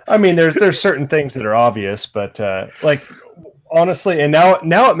 Well, I mean, there's certain things that are obvious, but like honestly, and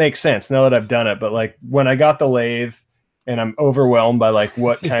now it makes sense now that I've done it. But like when I got the lathe, and I'm overwhelmed by like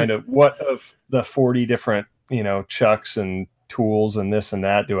what of the 40 different chucks and tools and this and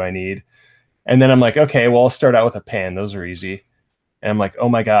that do I need? And then I'm like, okay, well, I'll start out with a pen. Those are easy. And I'm like, oh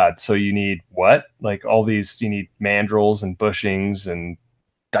my God, so you need what? Like all these, you need mandrels and bushings, and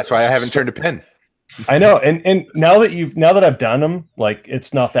that's why I haven't turned a pen. I know. And now that I've done them, like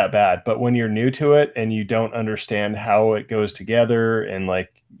it's not that bad. But when you're new to it and you don't understand how it goes together, and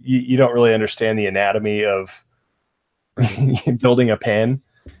like you don't really understand the anatomy of building a pen.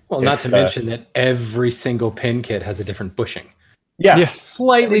 Well, not to mention that every single pen kit has a different bushing. Yeah, yes.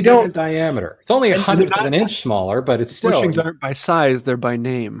 Slightly different diameter. It's only 100th of an inch smaller, but it's still. Bushings aren't by size; they're by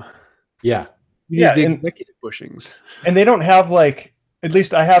name. Yeah, you need the executive bushings, and they don't have like. At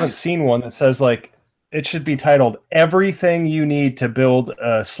least I haven't seen one that says like it should be titled "Everything You Need to Build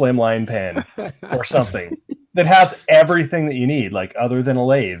a Slimline Pen" or something that has everything that you need, like other than a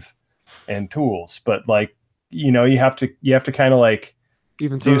lathe and tools. But like you have to kind of like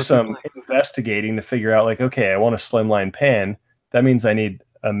even do some investigating to figure out like, okay, I want a slimline pen. That means I need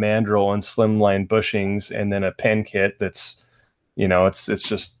a mandrel and slimline bushings, and then a pen kit that's,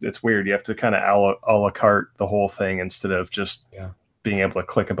 it's weird. You have to kind of a la carte the whole thing instead of just being able to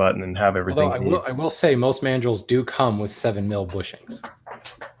click a button and have everything. Although I will say most mandrels do come with 7 mil bushings,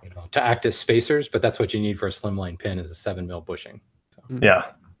 to act as spacers, but that's what you need for a slimline pen is a 7 mil bushing. So. Yeah,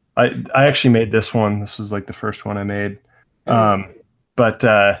 I actually made this one. This was like the first one I made. But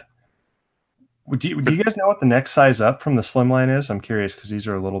do you guys know what the next size up from the slimline is? I'm curious because these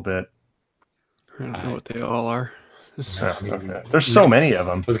are a little bit. I don't know what they all are. Okay. There's so many of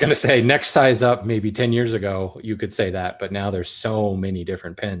them. I was going to say next size up, maybe 10 years ago, you could say that, but now there's so many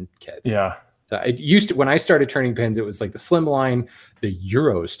different pen kits. Yeah. So it used to, when I started turning pens, it was like the slimline, the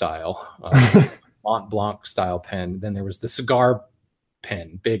Euro style, Mont Blanc style pen. Then there was the cigar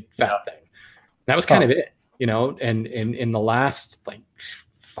pen, big fat thing. That was kind of it, and in the last like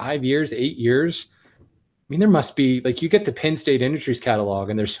 5 years, 8 years, I mean, there must be like you get the Penn State Industries catalog,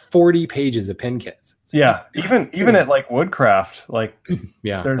 and there's 40 pages of pen kits. Yeah, even at like Woodcraft, like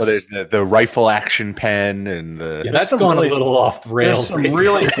there's the rifle action pen and the that's gone a little off the rails. There's some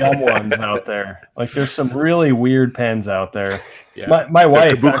really dumb ones out there. Like there's some really weird pens out there. Yeah, my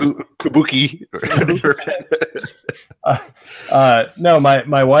wife Kabuki. No,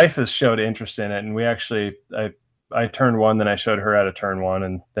 my wife has showed interest in it, and we actually I turned one, then I showed her how to turn one,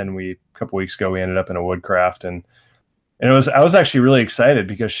 and then a couple weeks ago we ended up in a Woodcraft, and I was actually really excited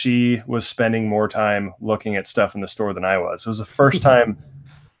because she was spending more time looking at stuff in the store than I was. It was the first time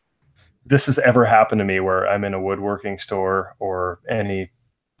this has ever happened to me where I'm in a woodworking store or any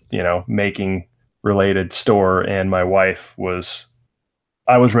making related store, and my wife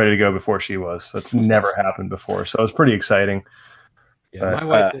I was ready to go before she was. That's never happened before, so it was pretty exciting. Yeah, my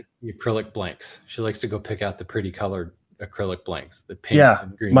wife likes the acrylic blanks. She likes to go pick out the pretty colored acrylic blanks, the pinks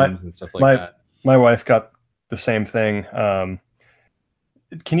and greens and stuff like that. My wife got the same thing. Can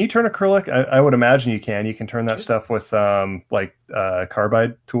you turn acrylic? I would imagine you can. You can turn that stuff with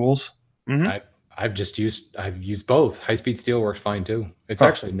carbide tools. Mm-hmm. I've used both. High-speed steel works fine too. It's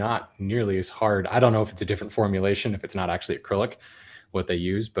actually not nearly as hard. I don't know if it's a different formulation, if it's not actually acrylic, what they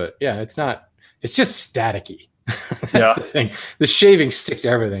use, but yeah, it's not. It's just staticky. That's the thing. The shavings stick to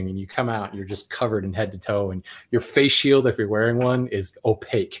everything, and you come out and you're just covered in head to toe, and your face shield, if you're wearing one, is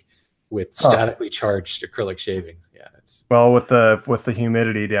opaque with statically charged acrylic shavings. Yeah, it's with the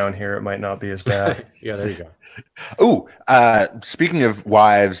humidity down here, it might not be as bad. Yeah, there you go. Oh, speaking of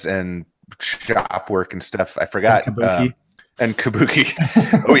wives and shop work and stuff, I forgot. And Kabuki.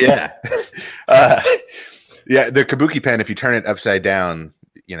 Oh yeah, yeah. The Kabuki pen, if you turn it upside down,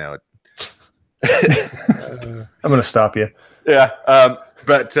 I'm gonna stop you. Yeah,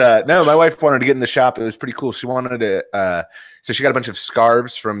 but no, my wife wanted to get in the shop. It was pretty cool. She wanted to, so she got a bunch of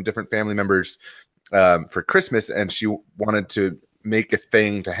scarves from different family members for Christmas, and she wanted to make a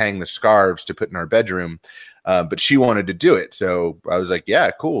thing to hang the scarves to put in our bedroom. But she wanted to do it, so I was like, "Yeah,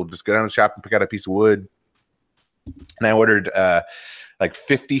 cool. Just go down to the shop and pick out a piece of wood." And I ordered like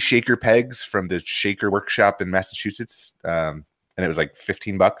 50 shaker pegs from the Shaker Workshop in Massachusetts, and it was like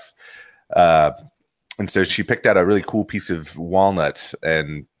 $15. And so she picked out a really cool piece of walnut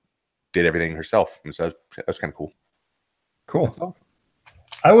and did everything herself. And so that was kind of cool. Cool. That's awesome.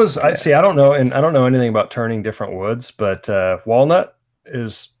 I don't know anything about turning different woods, but walnut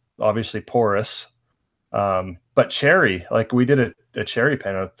is obviously porous. But cherry, like we did a cherry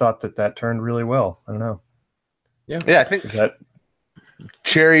pen, I thought that turned really well. I don't know. Yeah, I think that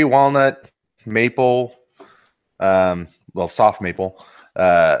cherry, walnut, maple, soft maple.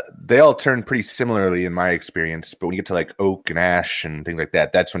 they all turn pretty similarly in my experience. But when you get to like oak and ash and things like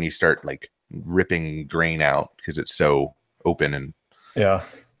that, that's when you start like ripping grain out because it's so open and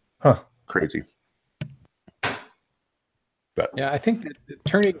crazy. But yeah, I think that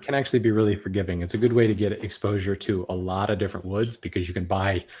turning can actually be really forgiving. It's a good way to get exposure to a lot of different woods because you can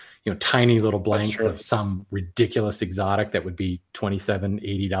buy, tiny little blanks of some ridiculous exotic that would be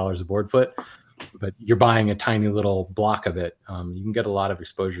 $27-$80 a board foot, but you're buying a tiny little block of it. You can get a lot of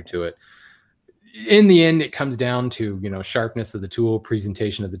exposure to it. In the end, it comes down to, sharpness of the tool,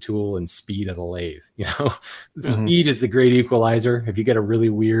 presentation of the tool, and speed of the lathe. Speed is the great equalizer. If you get a really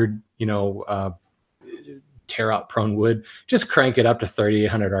weird, tear out prone wood, just crank it up to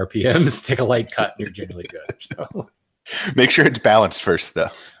 3,800 RPMs, take a light cut, and you're generally good. So make sure it's balanced first, though.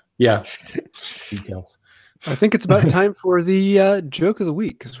 Yeah. Details. I think it's about time for the joke of the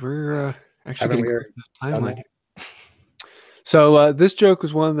week because we're actually getting the timeline here. So this joke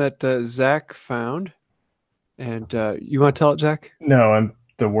was one that Zach found, and you want to tell it, Zach? No, I'm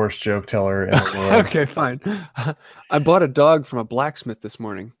the worst joke teller in the world. Okay, fine. I bought a dog from a blacksmith this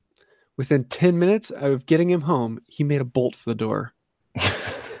morning. Within 10 minutes of getting him home, he made a bolt for the door.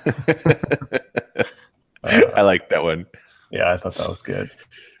 I like that one. Yeah, I thought that was good.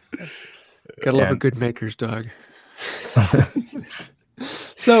 Gotta love a good maker's dog.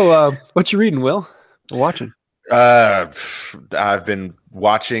 So, what you reading, Will? Or watching? I've been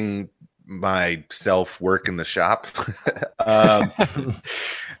watching myself work in the shop.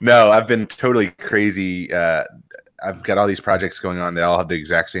 No, I've been totally crazy. I've got all these projects going on. They all have the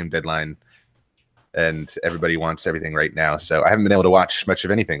exact same deadline, and everybody wants everything right now. So I haven't been able to watch much of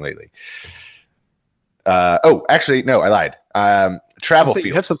anything lately. Actually, no, I lied. Travel Fields.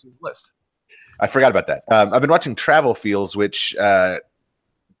 You have something on the list. I forgot about that. I've been watching Travel Fields, which the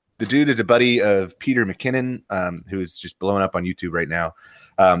dude is a buddy of Peter McKinnon, who's just blowing up on YouTube right now.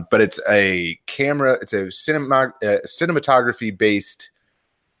 But it's a cinematography based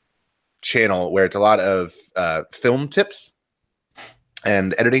channel where it's a lot of film tips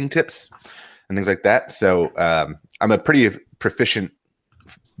and editing tips and things like that. So I'm a pretty proficient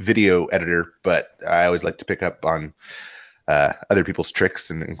video editor, but I always like to pick up on other people's tricks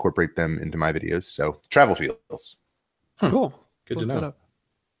and incorporate them into my videos. So Travel Fields. Cool. Good to know.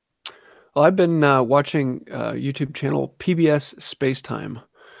 Well, I've been watching YouTube channel PBS Spacetime.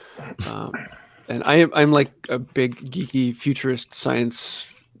 And I'm like a big geeky futurist science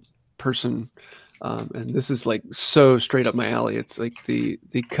person. And this is like so straight up my alley. It's like the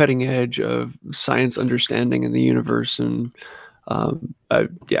cutting edge of science understanding in the universe. And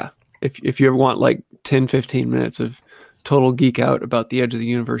if you ever want like 10-15 minutes of total geek out about the edge of the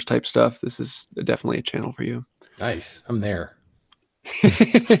universe type stuff, this is definitely a channel for you. Nice. I'm there.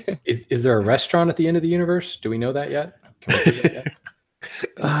 Is there a restaurant at the end of the universe? Do we know that yet? Can we do that yet?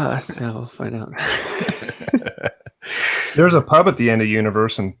 Yeah, we'll find out. There's a pub at the end of the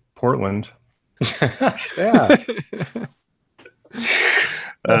universe in Portland. Yeah.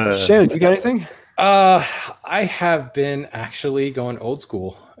 Shannon, you got anything? I have been actually going old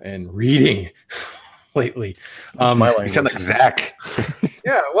school and reading lately. You sound like Zach.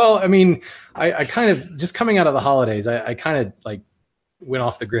 Yeah, well, I mean, I kind of just coming out of the holidays, I kind of like went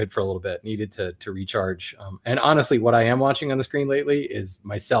off the grid for a little bit, needed to recharge. And honestly, what I am watching on the screen lately is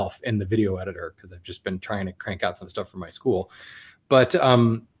myself in the video editor because I've just been trying to crank out some stuff for my school. But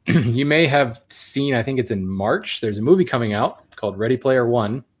you may have seen, I think it's in March, there's a movie coming out called Ready Player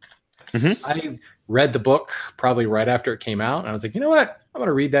One. Mm-hmm. I read the book probably right after it came out, and I was like, you know what? I'm going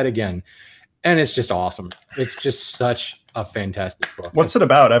to read that again. And it's just awesome. It's just such a fantastic book. What's it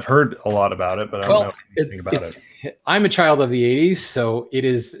about? I've heard a lot about it, but I don't know anything about it. I'm a child of the 80s, so it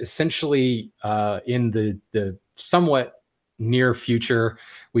is essentially in the somewhat near future.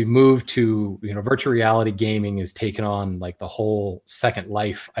 We've moved to, virtual reality gaming has taken on like the whole Second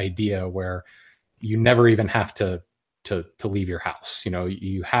Life idea where you never even have to leave your house.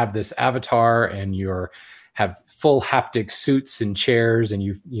 You have this avatar and you're have full haptic suits and chairs, and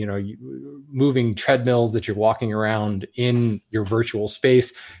you moving treadmills that you're walking around in your virtual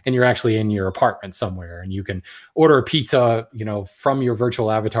space, and you're actually in your apartment somewhere, and you can order a pizza, from your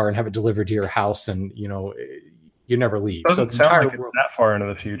virtual avatar and have it delivered to your house, and you never leave. Doesn't sound like it's that far into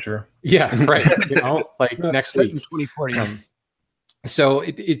the future. Yeah, right. Like next week, 2040. So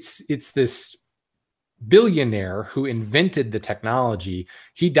it's this billionaire who invented the technology.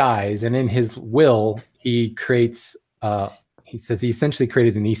 He dies, and in his will, he creates. He says he essentially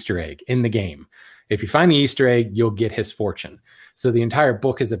created an Easter egg in the game. If you find the Easter egg, you'll get his fortune. So the entire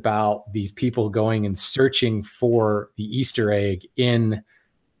book is about these people going and searching for the Easter egg in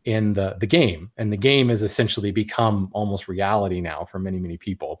in the game, and the game has essentially become almost reality now for many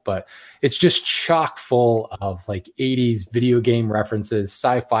people. But it's just chock full of like 80s video game references,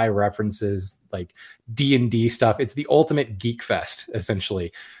 sci-fi references, like D&D stuff. It's the ultimate geek fest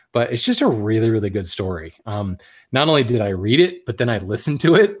essentially, but it's just a really good story. Not only did I read it, but then I listened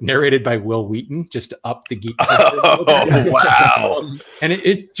to it narrated by Will Wheaton just to up the geek. Oh, wow. And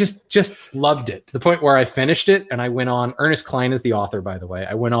it just loved it to the point where I finished it, and I went on. Ernest Cline is the author, by the way.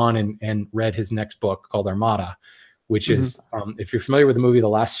 I went on and read his next book called Armada, which is, if you're familiar with the movie The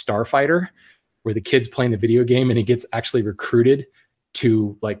Last Starfighter, where the kid's playing the video game and he gets actually recruited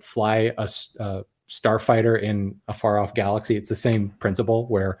to like fly a starfighter in a far off galaxy. It's the same principle,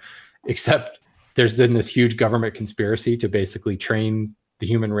 where except there's been this huge government conspiracy to basically train the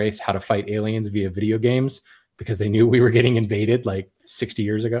human race how to fight aliens via video games, because they knew we were getting invaded like 60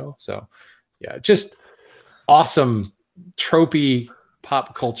 years ago. So yeah, just awesome tropey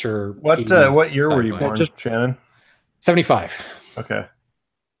pop culture. What year were you born, Shannon? 75. Okay.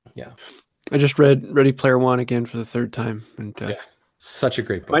 Yeah. I just read Ready Player One again for the third time, and such a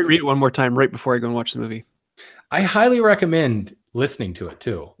great book. Might read it one more time right before I go and watch the movie. I highly recommend listening to it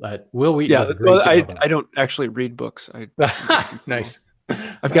too. Will Wheaton does a great job. I don't actually read books. Nice.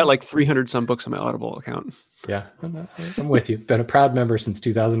 I've got like 300 some books on my Audible account. Yeah, I'm with you. Been a proud member since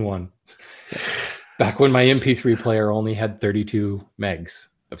 2001. Back when my MP3 player only had 32 megs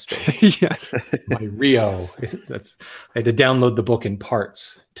of space. Yes. My Rio. I had to download the book in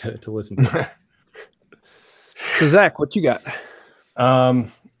parts to listen to it. So Zach, what you got?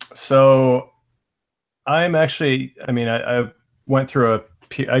 So I'm actually, I went through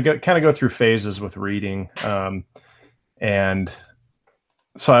kind of go through phases with reading. And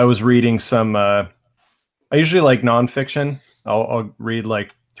so I was reading some, I usually like nonfiction. I'll read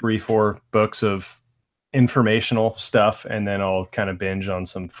like 3-4 books of informational stuff, and then I'll kind of binge on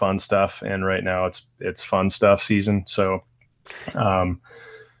some fun stuff. And right now it's fun stuff season. So,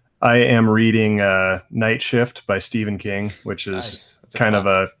 I am reading Night Shift by Stephen King, which is kind of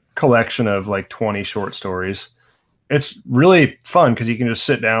a collection of like 20 short stories. It's really fun because you can just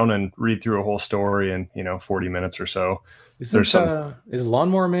sit down and read through a whole story in 40 minutes or so. Is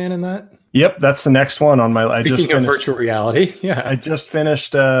Lawnmower Man in that? Yep, that's the next one on my. Speaking of virtual reality, yeah, I just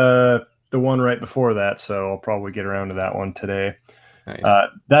finished the one right before that, so I'll probably get around to that one today. Nice.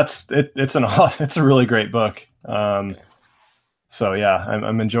 That's it. It's a really great book. So yeah,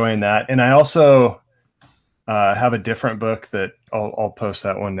 I'm enjoying that, and I also have a different book that I'll post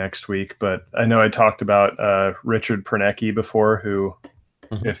that one next week. But I know I talked about Richard Pernecki before, who,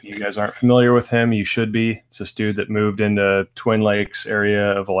 if you guys aren't familiar with him, you should be. It's this dude that moved into Twin Lakes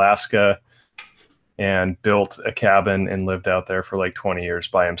area of Alaska and built a cabin and lived out there for like 20 years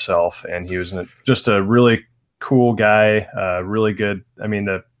by himself. And he was just a really cool guy, really good. I mean,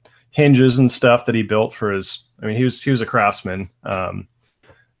 the hinges and stuff that he built for he was a craftsman.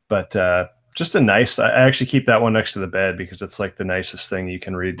 But just a nice, I actually keep that one next to the bed because it's like the nicest thing you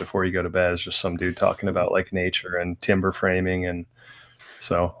can read before you go to bed is just some dude talking about like nature and timber framing. And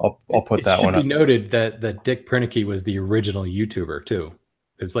so I'll put that one up. It should be noted that Dick Pernecki was the original YouTuber too.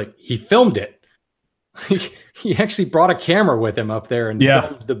 It's like he filmed it. He actually brought a camera with him up there and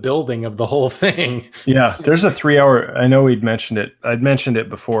filmed the building of the whole thing. Yeah, there's a 3-hour. I know I'd mentioned it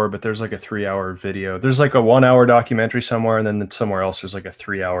before, but there's like a 3-hour video. There's like a 1-hour documentary somewhere, and then somewhere else there's like a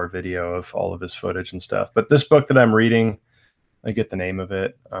 3-hour video of all of his footage and stuff. But this book that I'm reading, I get the name of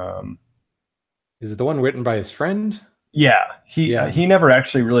it. Is it the one written by his friend? Yeah, he never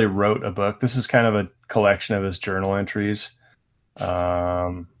actually really wrote a book. This is kind of a collection of his journal entries.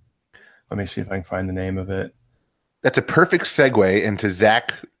 Let me see if I can find the name of it. That's a perfect segue into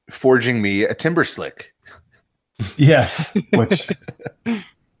Zach forging me a timber slick. Yes. Which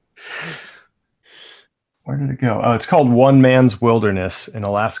where did it go? Oh, it's called One Man's Wilderness: An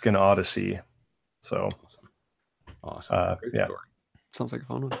Alaskan Odyssey. So awesome. Great story. Sounds like a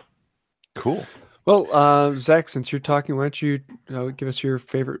fun one. Cool. Well, Zach, since you're talking, why don't you give us your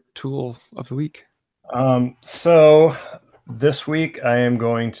favorite tool of the week? So this week I am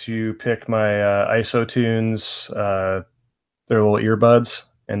going to pick my IsoTunes, their little earbuds,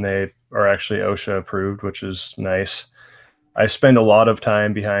 and they are actually OSHA approved, which is nice. I spend a lot of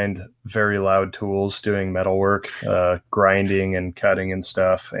time behind very loud tools doing metal work, grinding and cutting and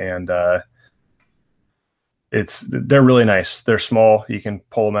stuff, and they're really nice. They're small. You can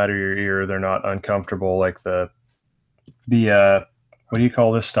pull them out of your ear. They're not uncomfortable like the what do you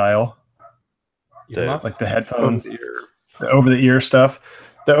call this style? Like the headphone, the over the ear stuff.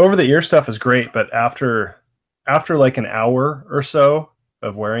 The over the ear stuff is great, but after like an hour or so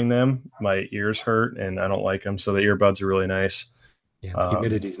of wearing them, my ears hurt and I don't like them. So the earbuds are really nice. Yeah, the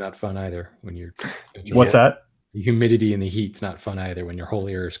humidity's not fun either when you're. What's that? The humidity and the heat's not fun either when your whole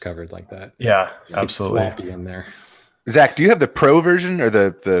ear is covered like that. Yeah, absolutely. It's swampy in there. Zach, do you have the pro version or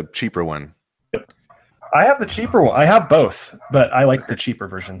the cheaper one? I have the cheaper one. I have both, but I like the cheaper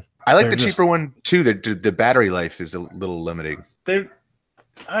version. I like the cheaper one too. The battery life is a little limiting.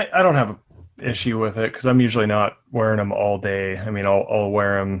 I don't have an issue with it because I'm usually not wearing them all day. I mean, I'll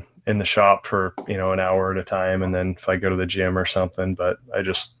wear them in the shop for an hour at a time, and then if I go to the gym or something, but I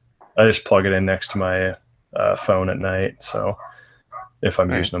just plug it in next to my phone at night. So if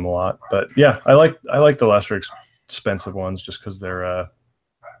I'm using them a lot, but yeah, I like the lesser expensive ones just because they're a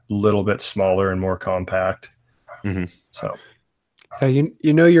little bit smaller and more compact. Mm-hmm. So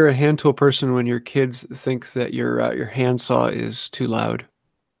you know you're a hand tool person when your kids think that your handsaw is too loud.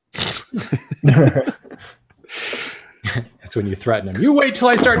 That's when you threaten them. You wait till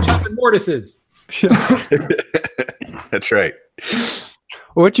I start chopping mortises. Yes. That's right.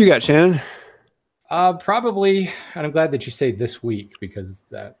 What you got, Shannon? Probably, and I'm glad that you say this week because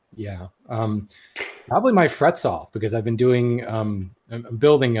probably my fret saw because I've been doing, I'm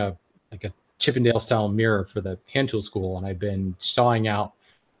building a Chippendale style mirror for the hand tool school, and I've been sawing out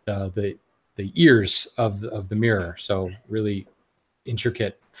the ears of the mirror. So really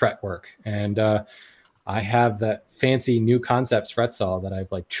intricate fret work, and I have that fancy New Concepts fret saw that I've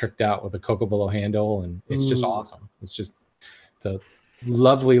tricked out with a Cocobolo handle, and it's just awesome. It's a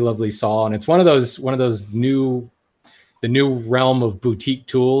lovely saw, and it's one of those the new realm of boutique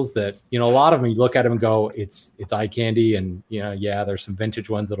tools that a lot of them you look at them and go it's eye candy, and there's some vintage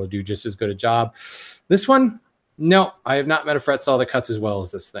ones that'll do just as good a job. This one, no, I have not met a fret saw that cuts as well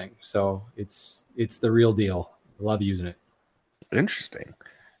as this thing, so it's the real deal. I love using it. Interesting.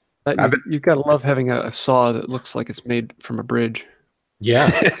 You've got to love having a saw that looks like it's made from a bridge. Yeah.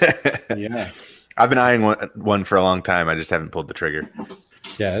 Yeah. I've been eyeing one for a long time. I just haven't pulled the trigger.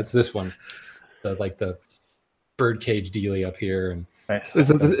 Yeah, it's this one. The birdcage dealie up here. And is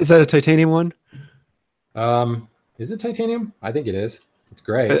that a titanium one? Is it titanium? I think it is. It's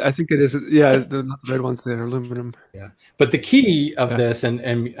great. I think it is. Yeah, the red ones, they're aluminum. Yeah. But the key of this,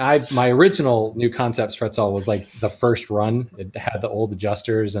 and my original New Concepts fret saw was the first run. It had the old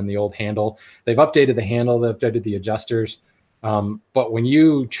adjusters and the old handle. They've updated the handle. They've updated the adjusters. But when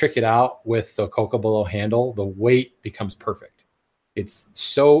you trick it out with the Cocobolo handle, the weight becomes perfect. It's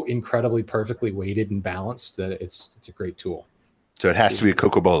so incredibly perfectly weighted and balanced that it's a great tool. So it has to be a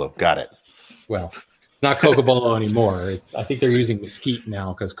Cocobolo. Got it. Well, it's not Cocobolo anymore. I think they're using mesquite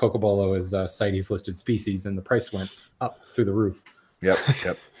now because Cocobolo is a CITES listed species, and the price went up through the roof. Yep.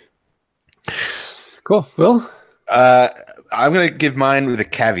 Cool. Well, I'm going to give mine with a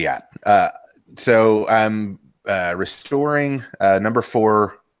caveat. So I'm restoring number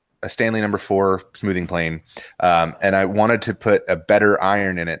 4, a Stanley number 4 smoothing plane, and I wanted to put a better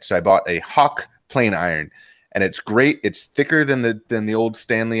iron in it, so I bought a Hawk plane iron, and it's great. It's thicker than the old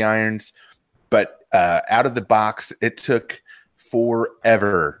Stanley irons, but out of the box, it took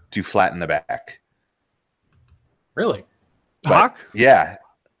forever to flatten the back. Really? Hawk? Yeah,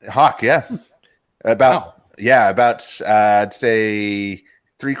 Hawk. Yeah, about I'd say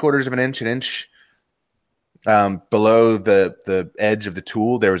 3/4 of an inch. Below the edge of the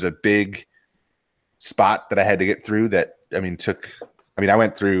tool, there was a big spot that I had to get through that, I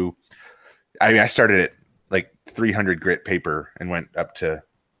started at 300 grit paper and went up to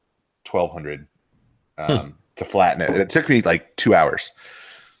 1200 to flatten it. And it took me 2 hours.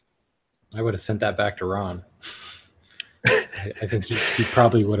 I would have sent that back to Ron. I think he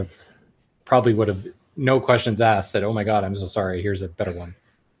probably would have, no questions asked, said, "Oh my God, I'm so sorry. Here's a better one."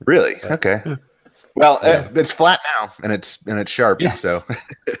 Really? Okay. Well, it's flat now and it's sharp. Yeah. So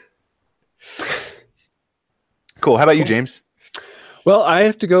cool. How about you, James? Well, I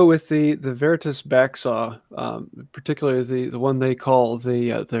have to go with the Veritas back saw, particularly the one they call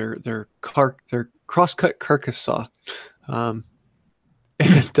their crosscut carcass saw. And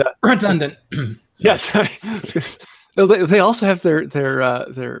redundant. Yes. They also have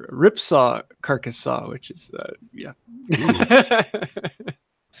their rip saw carcass saw, which is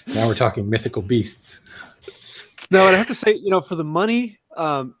Now we're talking mythical beasts. No, and I have to say, for the money,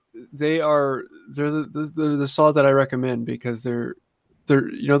 they're the saw that I recommend because they're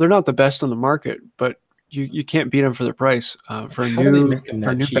not the best on the market, but you can't beat them for the price. For a new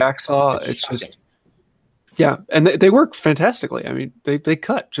back saw, it's just and they work fantastically. I mean, they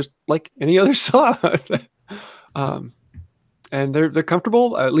cut just like any other saw. And they're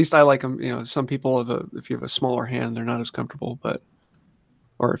comfortable. At least I like them. Some people if you have a smaller hand, they're not as comfortable,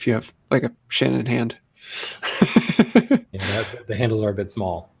 or if you have a Shannon hand. The handles are a bit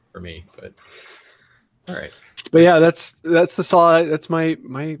small for me, but All right. But yeah, that's the saw. That's my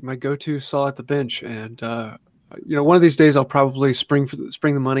go-to saw at the bench. And one of these days I'll probably spring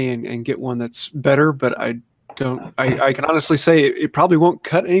the money and get one that's better. But I can honestly say it probably won't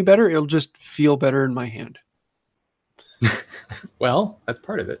cut any better. It'll just feel better in my hand. Well, that's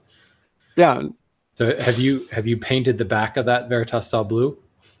part of it. Yeah. So have you painted the back of that Veritas saw blue?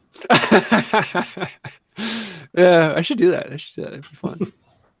 Yeah, I should do that. It'd be fun.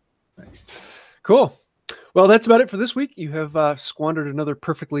 Nice. Cool. Well, that's about it for this week. You have squandered another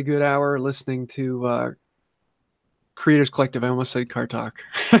perfectly good hour listening to Creators Collective. I almost said Car Talk.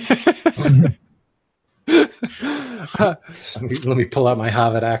 Let me pull out my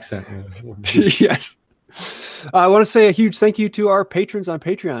Harvard accent. Yes. I want to say a huge thank you to our patrons on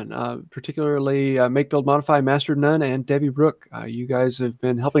Patreon, particularly Make, Build, Modify, Master None, and Debbie Brooke. You guys have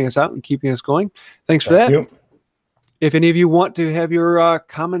been helping us out and keeping us going. Thanks for that. Thank you. If any of you want to have your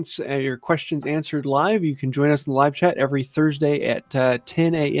comments and your questions answered live, you can join us in the live chat every Thursday at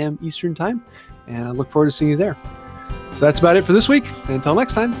 10 a.m. Eastern Time. And I look forward to seeing you there. So that's about it for this week. And until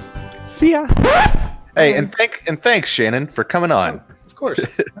next time, see ya. Hey, and thanks, Shannon, for coming on. Of course.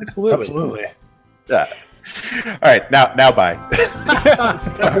 Absolutely. Absolutely. Yeah. All right. Now bye.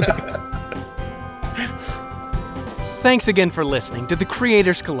 Thanks again for listening to the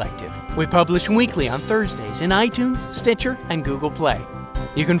Creators Collective. We publish weekly on Thursdays in iTunes, Stitcher, and Google Play.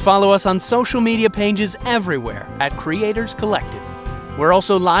 You can follow us on social media pages everywhere at Creators Collective. We're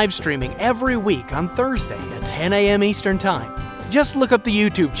also live streaming every week on Thursday at 10 a.m. Eastern Time. Just look up the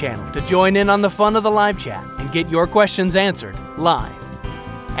YouTube channel to join in on the fun of the live chat and get your questions answered live.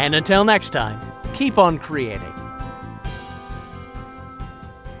 And until next time, keep on creating.